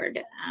the board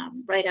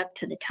right up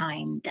to the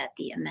time that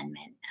the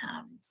amendment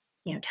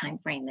time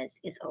frame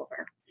is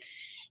over.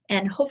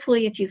 And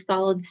hopefully, if you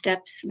followed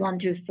steps 1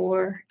 through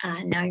 4,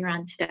 now you're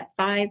on step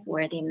 5,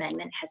 where the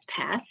amendment has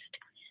passed.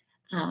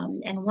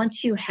 And once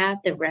you have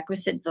the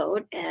requisite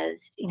vote, as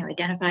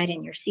identified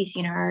in your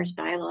CC&Rs,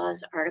 bylaws,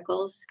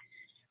 articles,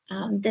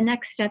 the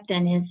next step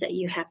then is that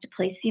you have to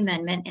place the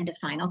amendment into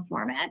final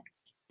format,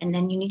 and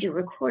then you need to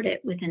record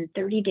it within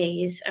 30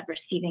 days of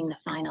receiving the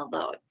final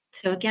vote.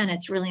 So again,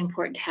 it's really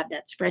important to have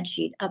that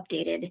spreadsheet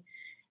updated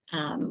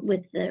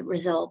with the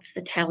results,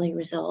 the tally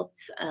results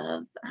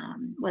of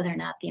whether or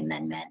not the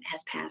amendment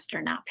has passed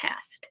or not passed.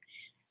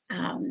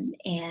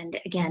 And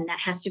again, that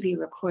has to be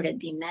recorded.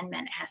 The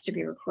amendment has to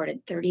be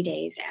recorded 30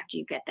 days after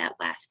you get that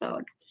last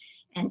vote.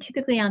 And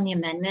typically on the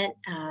amendment,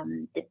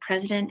 the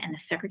president and the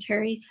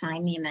secretary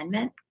sign the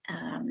amendment,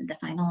 the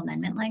final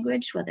amendment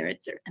language, whether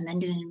it's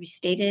amended and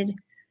restated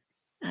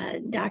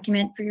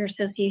document for your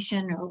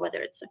association, or whether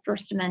it's a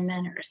First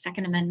Amendment or a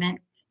Second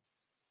Amendment.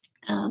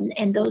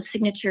 And those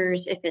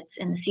signatures, if it's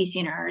in the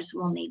CC&Rs,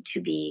 will need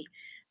to be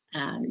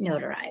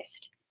notarized.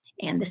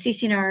 And the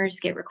CC&Rs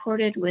get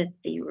recorded with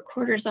the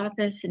Recorder's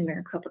Office in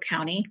Maricopa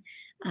County.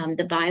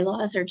 The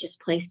bylaws are just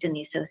placed in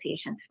the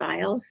association's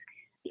files.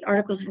 the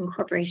articles of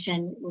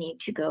incorporation need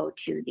to go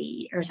to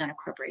the Arizona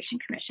Corporation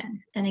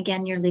Commission. And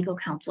again, your legal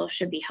counsel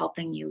should be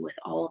helping you with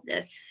all of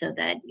this so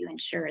that you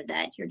ensure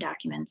that your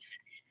documents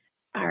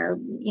are,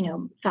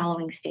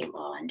 following state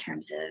law in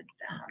terms of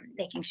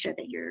making sure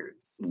that you're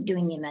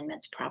doing the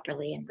amendments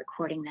properly and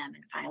recording them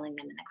and filing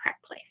them in the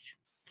correct place.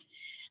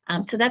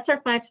 So that's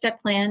our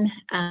 5-step plan.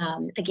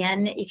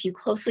 Again, if you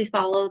closely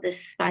follow this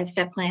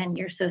 5-step plan,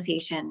 your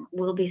association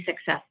will be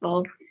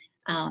successful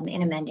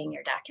in amending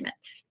your documents.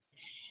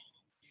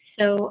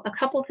 So a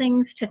couple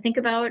things to think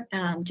about,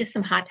 just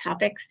some hot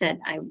topics that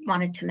I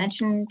wanted to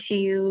mention to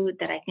you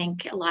that I think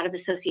a lot of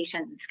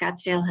associations in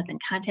Scottsdale have been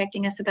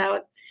contacting us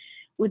about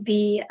would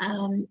be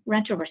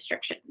rental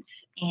restrictions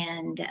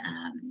and,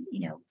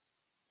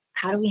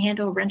 how do we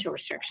handle rental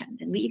restrictions?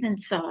 And we even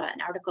saw an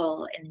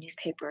article in the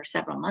newspaper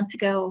several months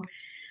ago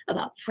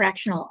about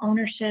fractional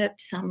ownership.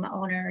 Some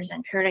owners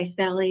in Paradise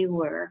Valley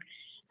were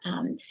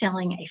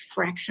selling a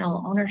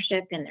fractional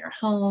ownership in their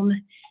home.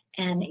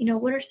 And,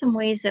 what are some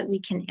ways that we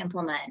can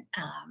implement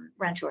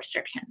rental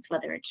restrictions,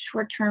 whether it's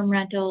short-term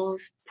rentals,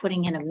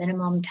 putting in a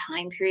minimum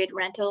time period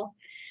rental?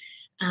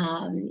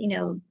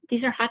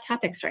 These are hot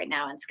topics right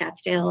now in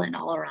Scottsdale and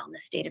all around the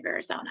state of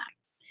Arizona.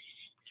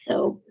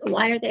 So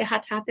why are they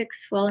hot topics?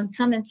 Well, in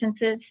some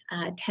instances,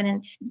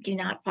 tenants do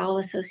not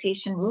follow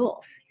association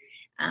rules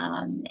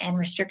and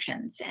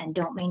restrictions and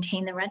don't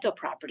maintain the rental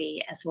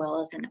property as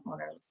well as an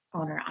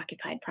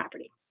owner-occupied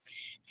property.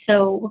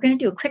 So we're going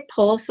to do a quick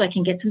poll so I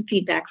can get some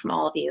feedback from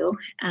all of you.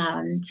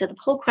 So the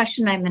poll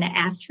question I'm going to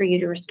ask for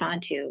you to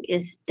respond to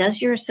is, does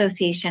your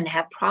association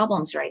have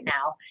problems right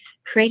now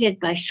created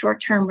by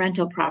short-term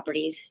rental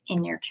properties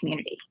in your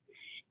community?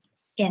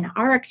 In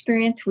our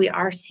experience, we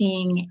are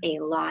seeing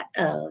a lot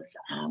of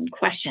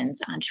questions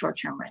on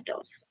short-term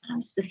rentals,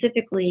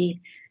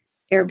 specifically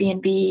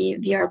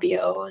Airbnb,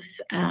 VRBOs,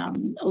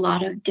 a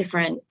lot of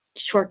different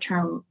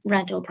short-term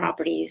rental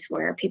properties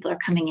where people are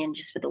coming in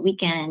just for the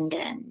weekend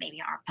and maybe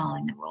aren't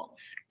following the rules.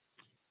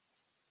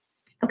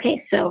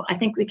 Okay, so I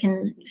think we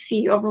can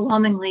see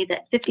overwhelmingly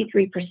that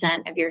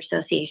 53% of your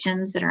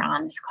associations that are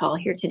on this call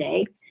here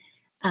today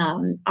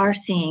are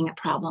seeing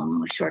a problem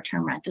with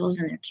short-term rentals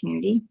in their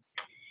community.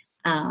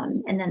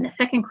 And then the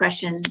second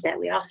question that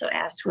we also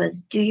asked was,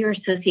 do your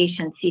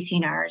association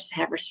CC&Rs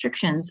have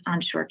restrictions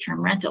on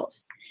short-term rentals?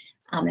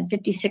 And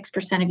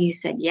 56% of you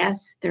said yes,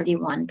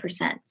 31%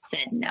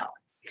 said no.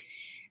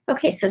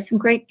 Okay, so some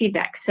great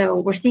feedback. So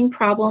we're seeing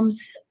problems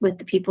with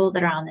the people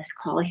that are on this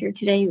call here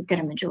today. We've got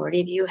a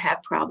majority of you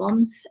have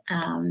problems,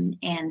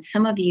 and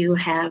some of you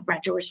have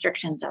rental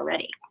restrictions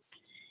already.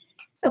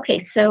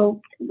 Okay,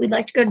 so we'd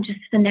like to go to just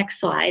the next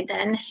slide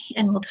then,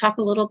 and we'll talk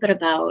a little bit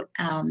about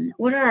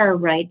what are our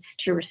rights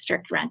to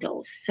restrict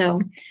rentals.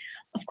 So,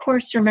 of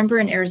course, remember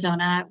in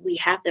Arizona, we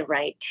have the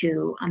right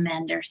to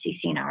amend our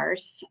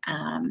CC&Rs,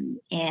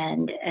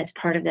 and as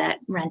part of that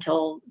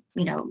rental,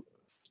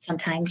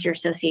 sometimes your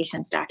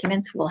association's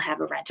documents will have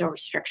a rental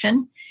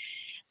restriction.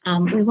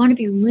 We want to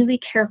be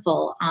really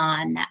careful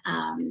on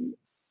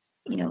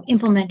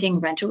implementing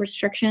rental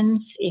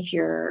restrictions if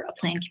you're a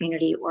planned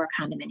community or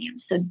a condominium.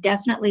 So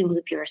definitely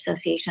loop your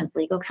association's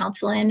legal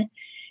counsel in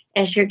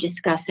as you're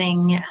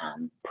discussing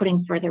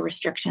putting further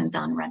restrictions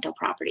on rental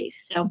properties.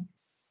 So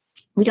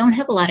we don't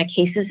have a lot of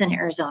cases in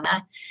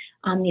Arizona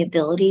on the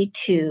ability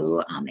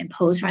to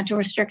impose rental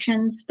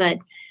restrictions, but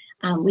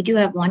we do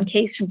have one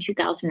case from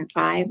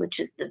 2005, which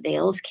is the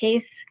Vales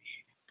case.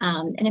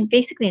 And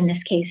basically in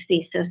this case,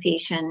 the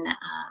association,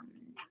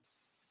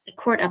 the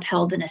court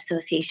upheld an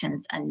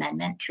association's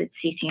amendment to its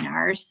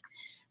CC&Rs,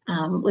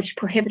 which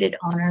prohibited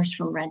owners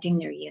from renting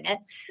their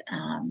units.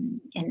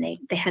 And they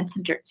had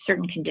some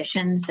certain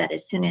conditions that as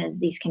soon as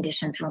these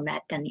conditions were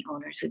met, then the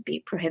owners would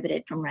be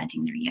prohibited from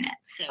renting their units.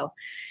 So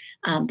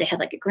they had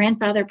like a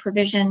grandfather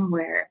provision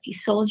where if you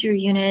sold your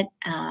unit,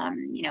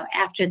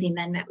 after the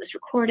amendment was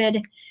recorded,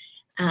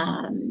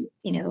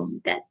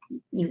 that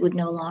you would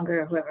no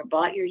longer, whoever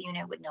bought your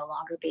unit would no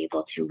longer be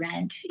able to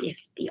rent if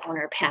the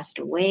owner passed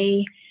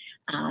away.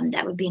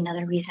 That would be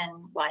another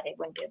reason why they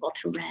wouldn't be able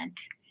to rent.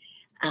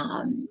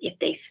 If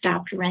they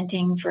stopped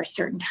renting for a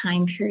certain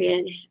time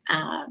period,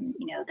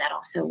 that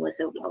also was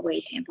a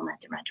way to implement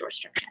the rental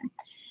restriction.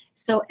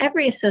 So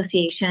every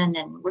association,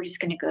 and we're just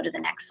going to go to the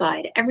next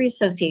slide, every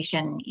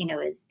association,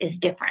 is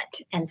different.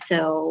 And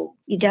so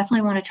you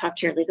definitely want to talk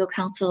to your legal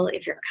counsel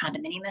if you're a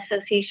condominium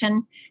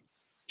association,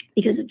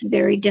 because it's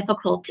very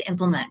difficult to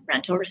implement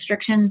rental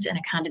restrictions in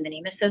a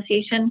condominium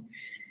association.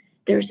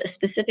 There's a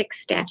specific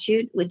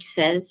statute which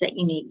says that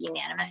you need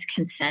unanimous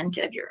consent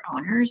of your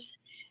owners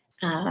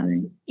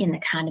in the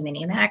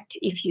Condominium Act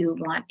if you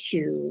want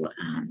to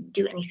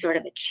do any sort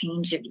of a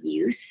change of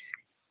use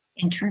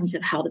in terms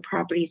of how the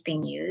property is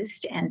being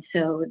used. And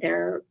so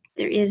there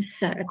is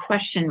a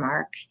question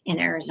mark in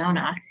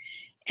Arizona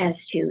as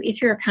to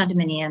if you're a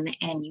condominium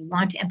and you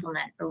want to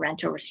implement a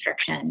rental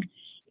restriction,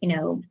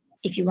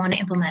 if you want to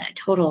implement a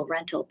total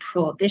rental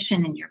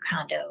prohibition in your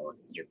condo,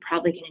 you're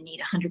probably going to need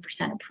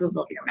 100%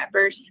 approval of your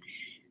members.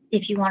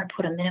 If you want to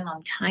put a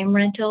minimum time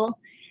rental,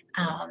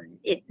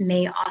 It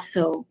may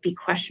also be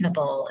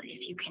questionable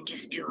if you can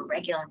just do a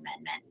regular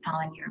amendment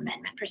following your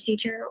amendment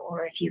procedure,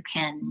 or if you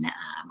can,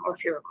 or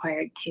if you're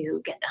required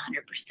to get the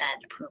 100%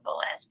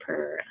 approval as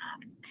per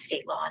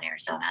state law in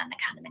Arizona and the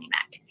Condominium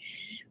Act.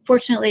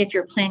 Fortunately, if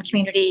you're a planned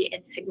community,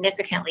 it's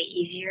significantly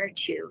easier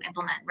to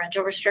implement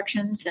rental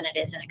restrictions than it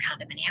is in a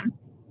condominium.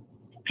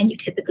 And you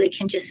typically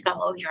can just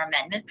follow your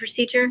amendment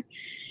procedure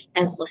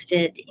as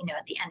listed,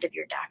 at the end of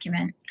your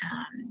document.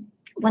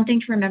 One thing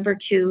to remember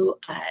too,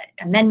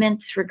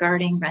 amendments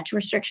regarding rental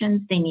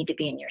restrictions, they need to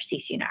be in your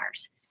CC&Rs.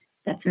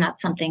 That's not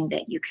something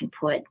that you can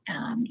put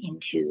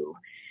into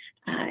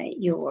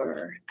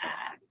your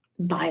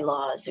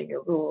bylaws or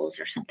your rules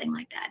or something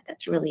like that.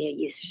 That's really a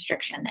use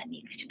restriction that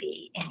needs to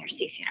be in your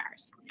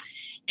CC&Rs.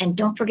 And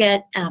don't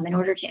forget, in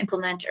order to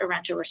implement a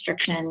rental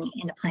restriction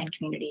in a planned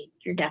community,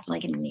 you're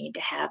definitely going to need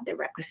to have the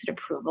requisite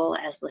approval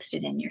as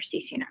listed in your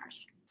CC&Rs.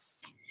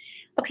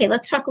 Okay,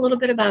 let's talk a little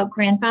bit about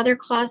grandfather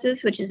clauses,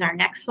 which is our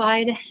next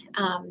slide.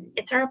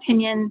 It's our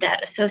opinion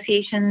that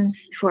associations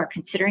who are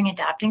considering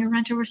adopting a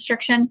rental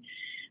restriction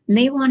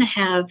may want to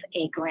have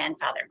a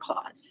grandfather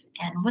clause.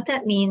 And what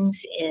that means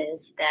is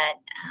that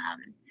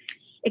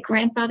it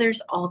grandfathers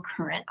all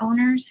current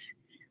owners,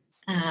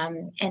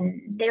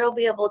 and they'll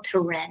be able to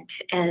rent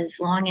as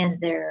long as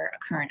they're a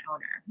current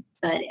owner.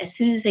 But as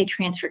soon as they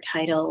transfer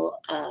title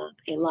of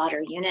a lot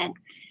or unit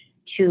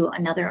to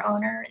another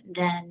owner,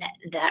 then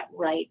that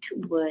right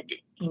would,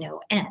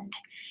 end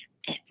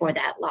for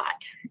that lot.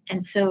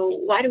 And so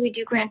why do we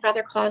do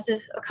grandfather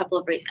clauses? A couple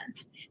of reasons.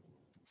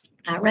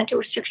 Rental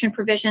restriction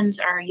provisions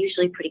are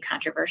usually pretty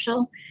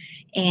controversial,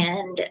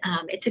 and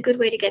it's a good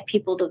way to get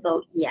people to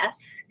vote yes,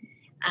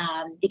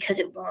 because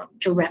it won't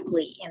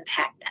directly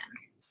impact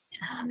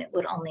them. It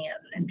would only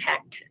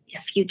impact a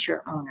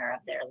future owner of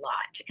their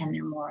lot, and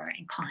they're more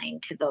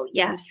inclined to vote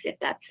yes if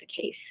that's the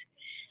case.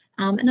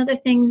 Another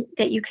thing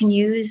that you can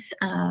use,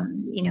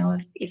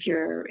 if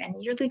your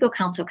legal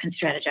counsel can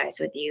strategize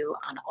with you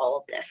on all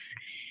of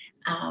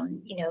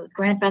this.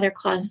 Grandfather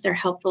clauses are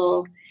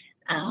helpful.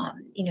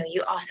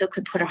 You also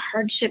could put a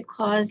hardship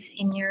clause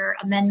in your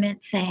amendment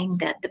saying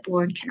that the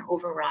board can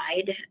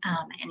override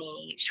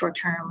any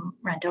short-term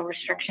rental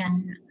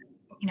restriction,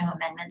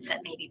 amendments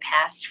that may be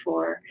passed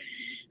for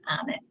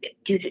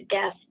due to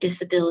death,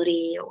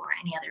 disability, or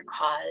any other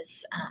cause.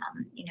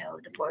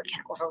 The board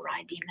can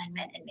override the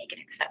amendment and make an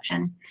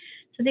exception.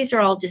 So these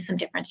are all just some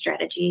different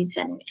strategies.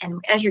 And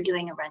as you're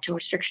doing a rental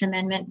restriction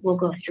amendment, we'll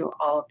go through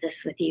all of this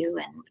with you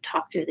and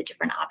talk through the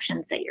different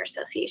options that your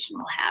association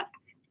will have.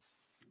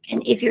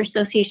 And if your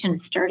association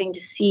is starting to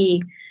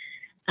see,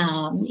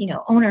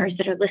 owners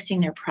that are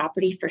listing their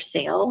property for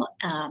sale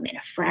in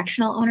a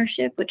fractional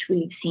ownership, which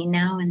we've seen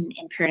now in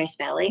Paradise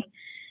Valley,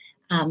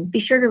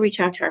 be sure to reach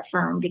out to our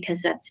firm, because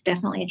that's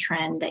definitely a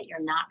trend that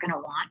you're not going to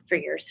want for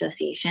your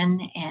association.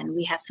 And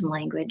we have some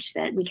language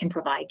that we can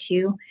provide to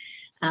you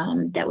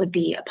that would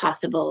be a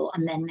possible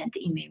amendment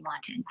that you may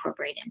want to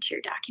incorporate into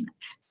your documents.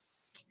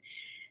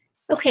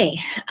 Okay,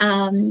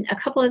 a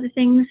couple other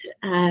things,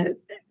 a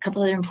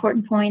couple other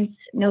important points: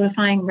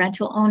 notifying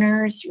rental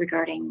owners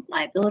regarding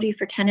liability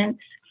for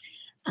tenants.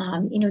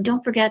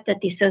 Don't forget that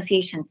the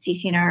association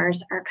CC&Rs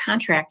are a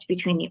contract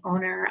between the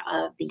owner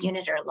of the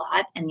unit or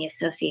lot and the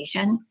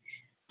association.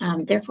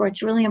 Therefore,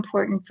 it's really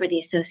important for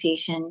the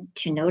association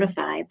to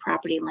notify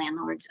property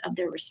landlords of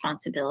their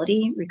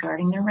responsibility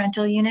regarding their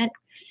rental unit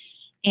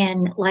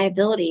and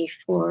liability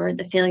for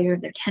the failure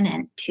of their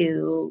tenant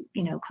to,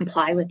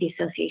 comply with the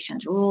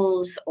association's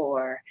rules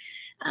or,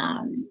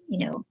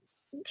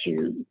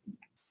 to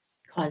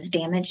cause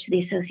damage to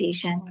the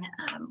association.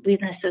 We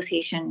have an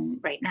association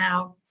right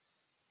now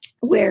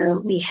where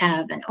we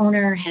have an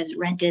owner has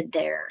rented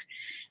their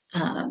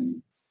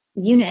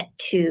unit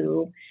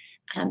to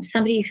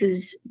somebody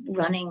who's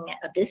running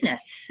a business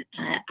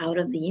out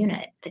of the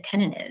unit, the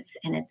tenant is,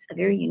 and it's a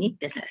very unique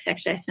business.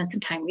 Actually, I spent some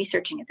time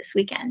researching it this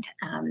weekend.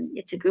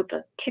 It's a group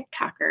of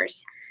TikTokers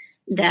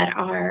that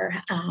are,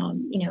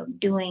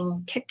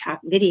 doing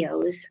TikTok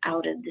videos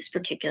out of this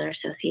particular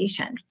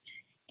association.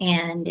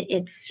 And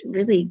it's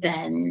really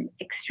been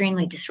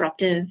extremely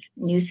disruptive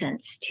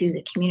nuisance to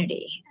the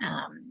community.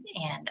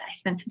 And I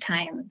spent some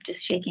time just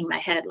shaking my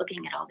head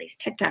looking at all these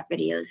TikTok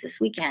videos this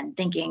weekend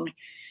thinking,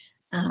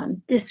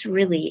 this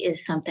really is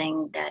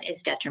something that is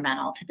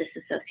detrimental to this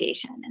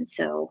association. And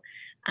so,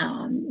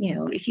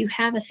 if you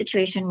have a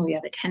situation where you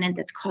have a tenant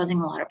that's causing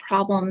a lot of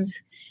problems,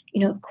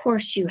 of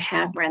course you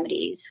have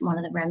remedies. One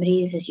of the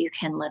remedies is you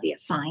can levy a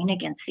fine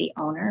against the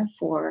owner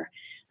for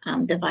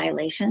the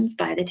violations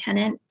by the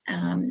tenant,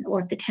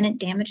 or if the tenant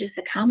damages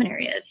the common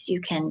areas,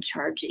 you can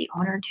charge the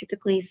owner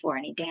typically for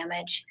any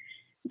damage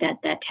that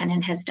that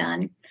tenant has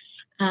done.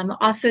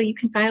 Also, you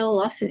can file a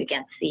lawsuit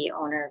against the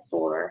owner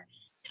for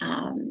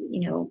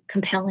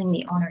compelling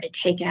the owner to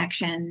take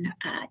action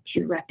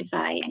to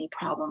rectify any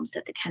problems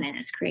that the tenant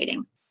is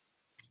creating.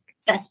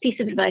 Best piece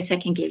of advice I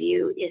can give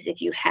you is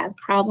if you have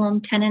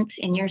problem tenants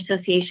in your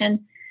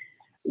association,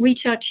 reach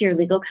out to your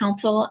legal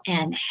counsel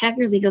and have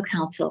your legal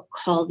counsel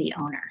call the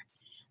owner.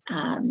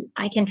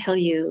 I can tell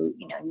you,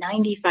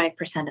 95%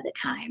 of the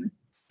time,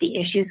 the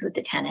issues with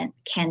the tenant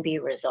can be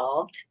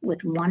resolved with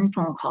one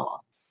phone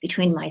call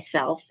between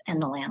myself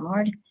and the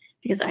landlord,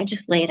 because I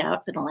just lay it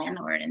out for the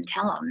landlord and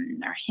tell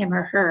him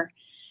or her,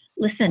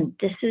 listen,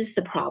 this is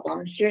the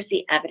problem. Here's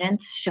the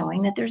evidence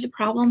showing that there's a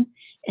problem,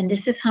 and this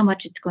is how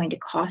much it's going to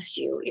cost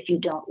you if you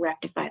don't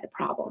rectify the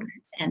problem.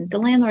 And the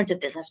landlord's a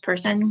business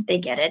person, they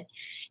get it,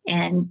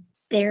 and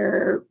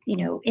they're,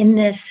 in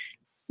this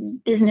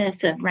business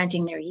of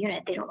renting their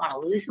unit, they don't want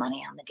to lose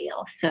money on the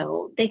deal.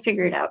 So they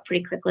figure it out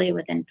pretty quickly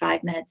within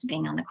 5 minutes of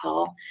being on the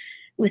call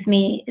with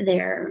me.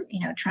 They're,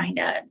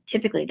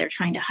 typically they're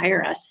trying to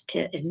hire us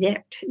to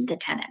evict the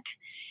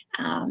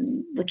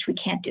tenant, which we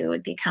can't do.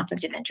 It'd be a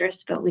conflict of interest,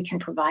 but we can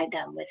provide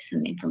them with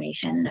some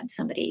information of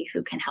somebody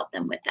who can help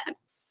them with that.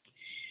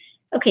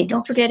 Okay,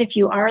 don't forget, if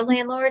you are a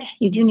landlord,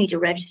 you do need to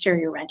register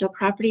your rental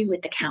property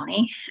with the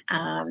county.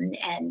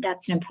 And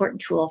that's an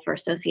important tool for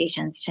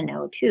associations to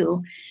know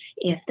too,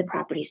 if the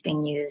property is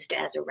being used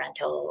as a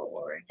rental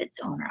or if it's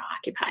owner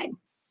occupied.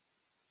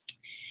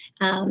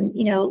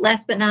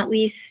 Last but not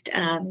least,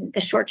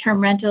 the short-term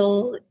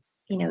rental,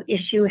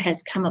 issue has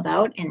come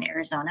about in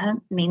Arizona,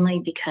 mainly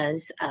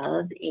because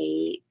of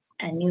a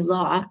new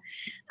law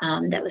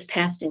that was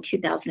passed in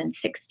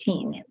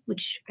 2016,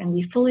 and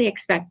we fully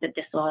expect that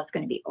this law is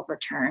going to be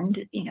overturned,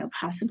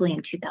 possibly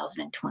in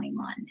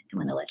 2021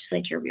 when the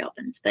legislature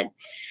reopens. But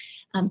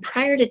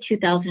prior to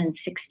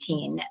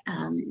 2016,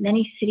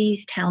 many cities,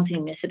 towns,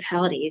 and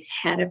municipalities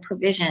had a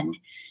provision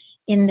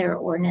in their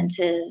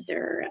ordinances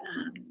or,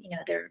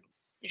 their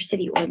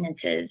city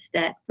ordinances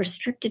that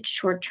restricted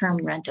short-term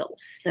rentals.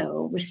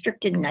 So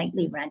restricted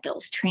nightly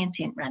rentals,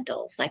 transient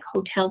rentals, like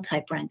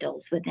hotel-type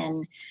rentals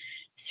within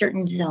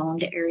certain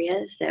zoned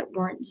areas that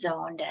weren't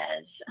zoned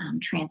as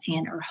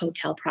transient or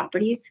hotel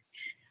properties.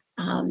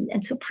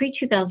 And so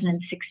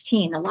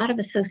pre-2016, a lot of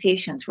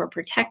associations were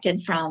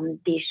protected from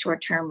these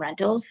short-term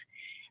rentals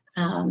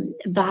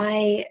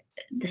by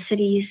the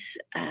city's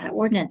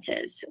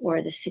ordinances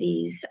or the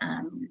city's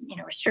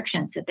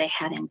restrictions that they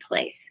had in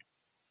place.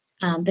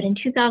 But in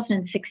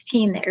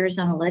 2016, the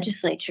Arizona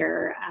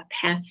legislature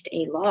passed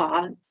a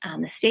law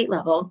on the state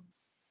level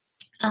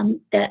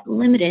that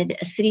limited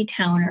a city,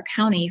 town, or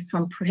county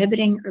from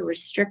prohibiting or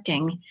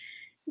restricting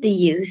the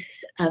use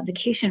of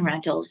vacation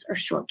rentals or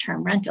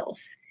short-term rentals.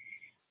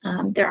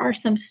 There are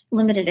some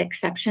limited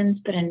exceptions,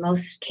 but in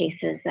most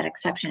cases, that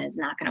exception is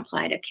not going to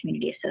apply to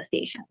community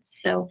associations.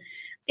 So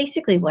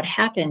basically what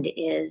happened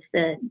is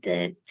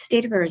the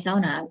state of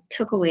Arizona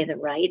took away the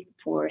right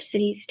for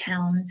cities,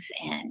 towns,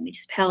 and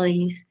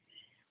municipalities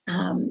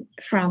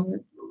from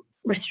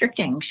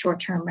restricting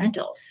short-term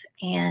rentals.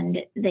 And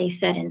they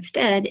said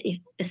instead, if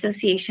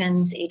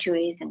associations,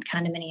 HOAs, and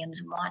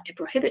condominiums want to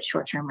prohibit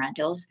short-term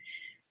rentals,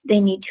 they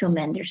need to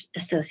amend their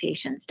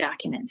association's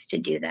documents to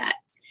do that.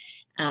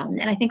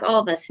 And I think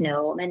all of us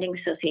know amending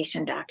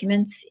association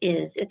documents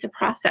it's a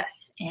process,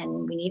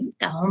 and we need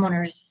the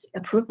homeowner's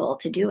approval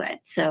to do it.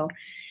 So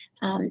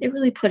it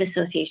really put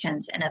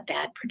associations in a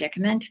bad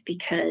predicament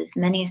because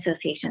many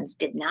associations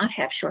did not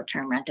have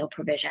short-term rental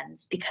provisions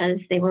because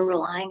they were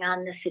relying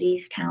on the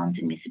cities, towns,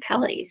 and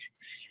municipalities.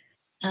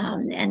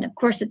 And of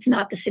course, it's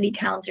not the city,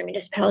 towns, or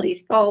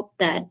municipalities' fault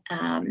that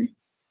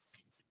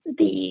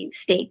the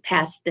state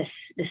passed this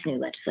new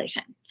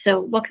legislation. So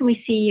what can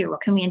we see, or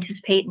what can we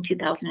anticipate in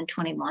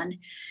 2021?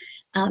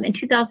 In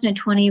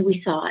 2020,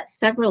 we saw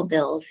several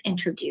bills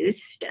introduced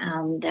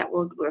that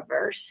will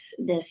reverse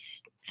this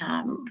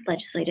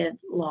legislative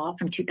law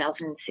from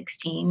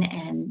 2016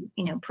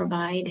 and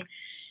provide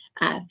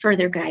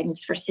further guidance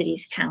for cities,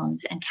 towns,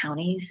 and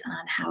counties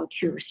on how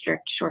to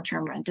restrict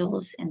short-term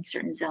rentals in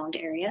certain zoned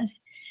areas.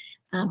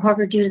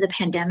 However, due to the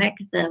pandemic,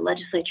 the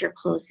legislature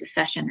closed the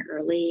session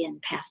early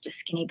and passed a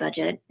skinny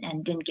budget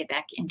and didn't get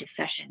back into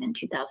session in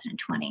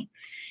 2020.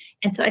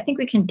 And so I think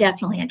we can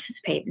definitely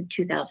anticipate in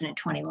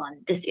 2021,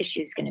 this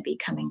issue is going to be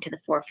coming to the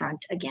forefront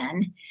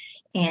again.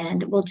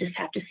 And we'll just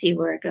have to see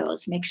where it goes.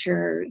 Make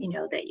sure,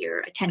 that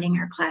you're attending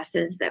our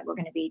classes that we're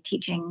going to be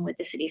teaching with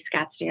the city of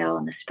Scottsdale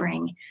in the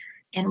spring.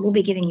 And we'll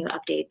be giving you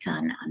updates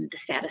on the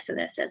status of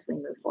this as we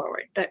move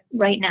forward. But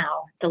right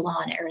now, the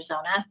law in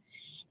Arizona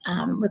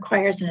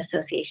requires an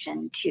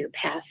association to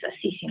pass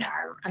a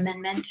CC&R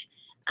amendment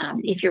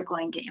if you're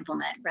going to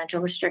implement rental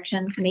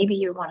restrictions. Maybe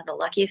you're one of the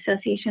lucky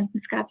associations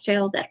in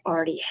Scottsdale that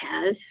already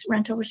has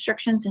rental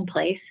restrictions in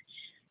place,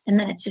 and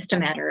then it's just a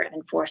matter of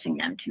enforcing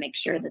them to make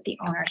sure that the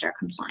owners are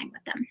complying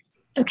with them.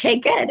 Okay,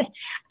 good.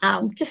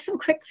 Just some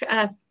quick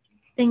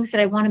things that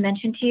I want to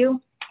mention to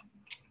you.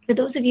 For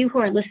those of you who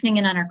are listening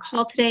in on our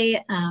call today,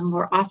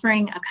 we're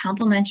offering a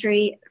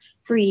complimentary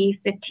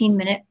free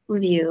 15-minute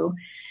review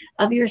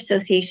of your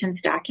association's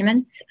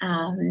documents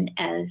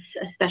as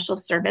a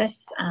special service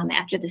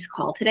after this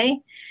call today.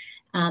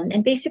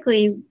 And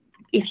basically,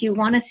 if you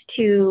want us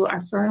to,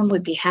 our firm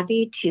would be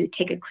happy to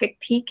take a quick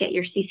peek at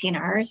your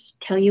CC&Rs,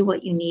 tell you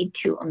what you need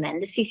to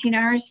amend the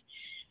CC&Rs,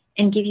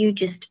 and give you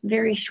just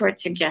very short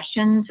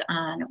suggestions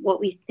on what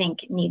we think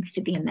needs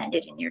to be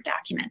amended in your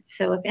documents.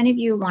 So if any of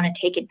you want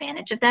to take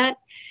advantage of that,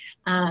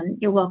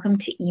 you're welcome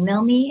to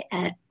email me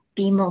at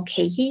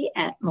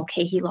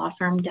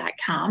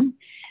bmulcahy@mulcahylawfirm.com.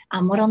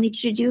 What I'll need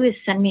you to do is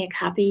send me a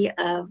copy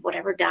of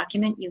whatever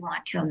document you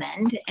want to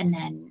amend, and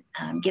then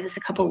give us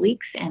a couple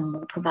weeks and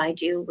we'll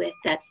provide you with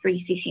that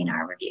free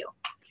CC&R review.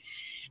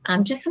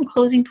 Just some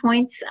closing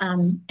points.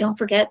 Don't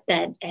forget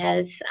that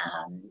as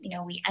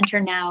we enter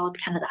now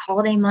kind of the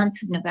holiday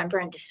months of November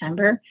and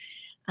December,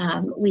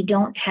 we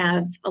don't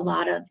have a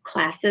lot of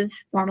classes,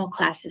 formal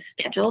classes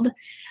scheduled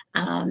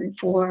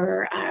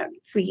for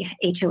free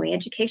HOA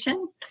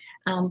education,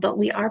 but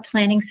we are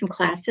planning some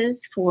classes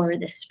for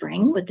the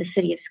spring with the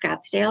City of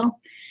Scottsdale,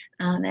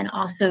 and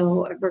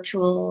also a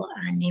virtual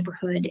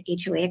neighborhood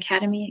HOA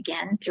academy,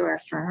 again, through our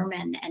firm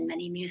and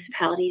many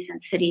municipalities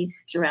and cities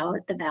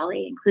throughout the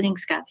Valley, including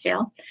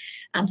Scottsdale.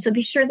 So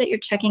be sure that you're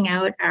checking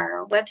out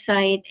our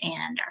website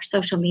and our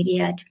social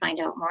media to find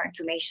out more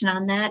information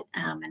on that,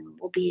 and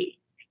we'll be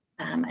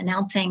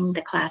announcing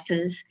the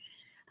classes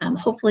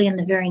hopefully in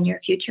the very near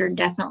future,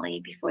 definitely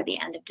before the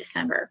end of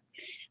December.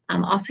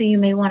 Also, you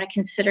may want to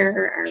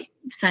consider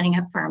signing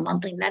up for our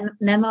monthly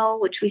memo,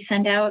 which we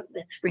send out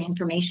with free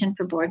information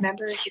for board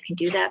members. You can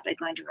do that by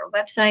going to our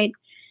website.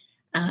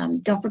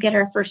 Don't forget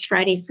our first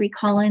Friday free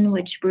call-in,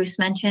 which Bruce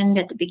mentioned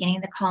at the beginning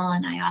of the call,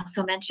 and I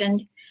also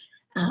mentioned.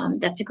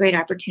 That's a great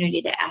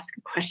opportunity to ask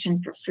a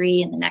question for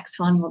free, and the next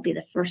one will be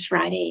the first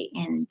Friday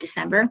in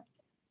December.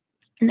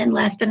 And then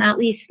last but not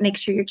least, make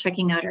sure you're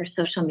checking out our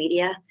social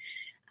media,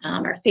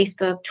 our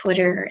Facebook,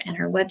 Twitter, and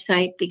our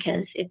website,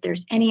 because if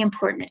there's any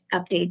important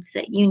updates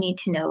that you need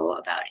to know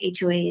about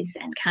HOAs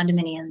and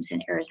condominiums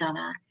in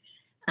Arizona,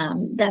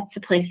 that's the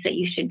place that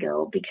you should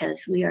go, because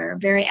we are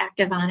very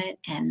active on it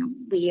and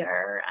we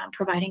are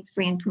providing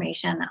free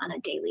information on a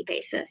daily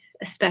basis,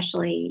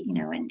 especially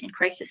in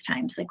crisis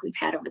times like we've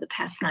had over the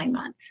past 9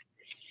 months.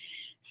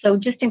 So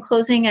just in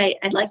closing,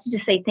 I'd like to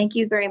just say thank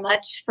you very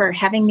much for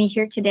having me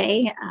here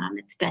today.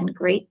 It's been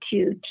great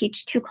to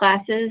teach 2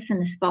 classes in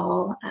this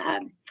fall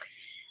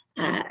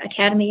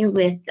academy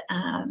with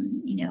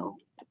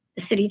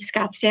the City of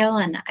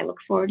Scottsdale, and I look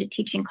forward to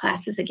teaching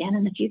classes again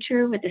in the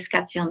future with the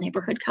Scottsdale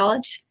Neighborhood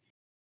College.